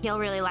 Don't worry. He'll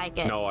really like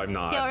it. No, I'm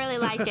not. He'll really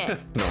like it.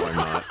 No, I'm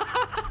not.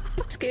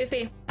 It's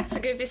goofy. It's a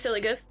goofy,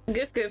 silly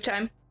goof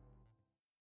time.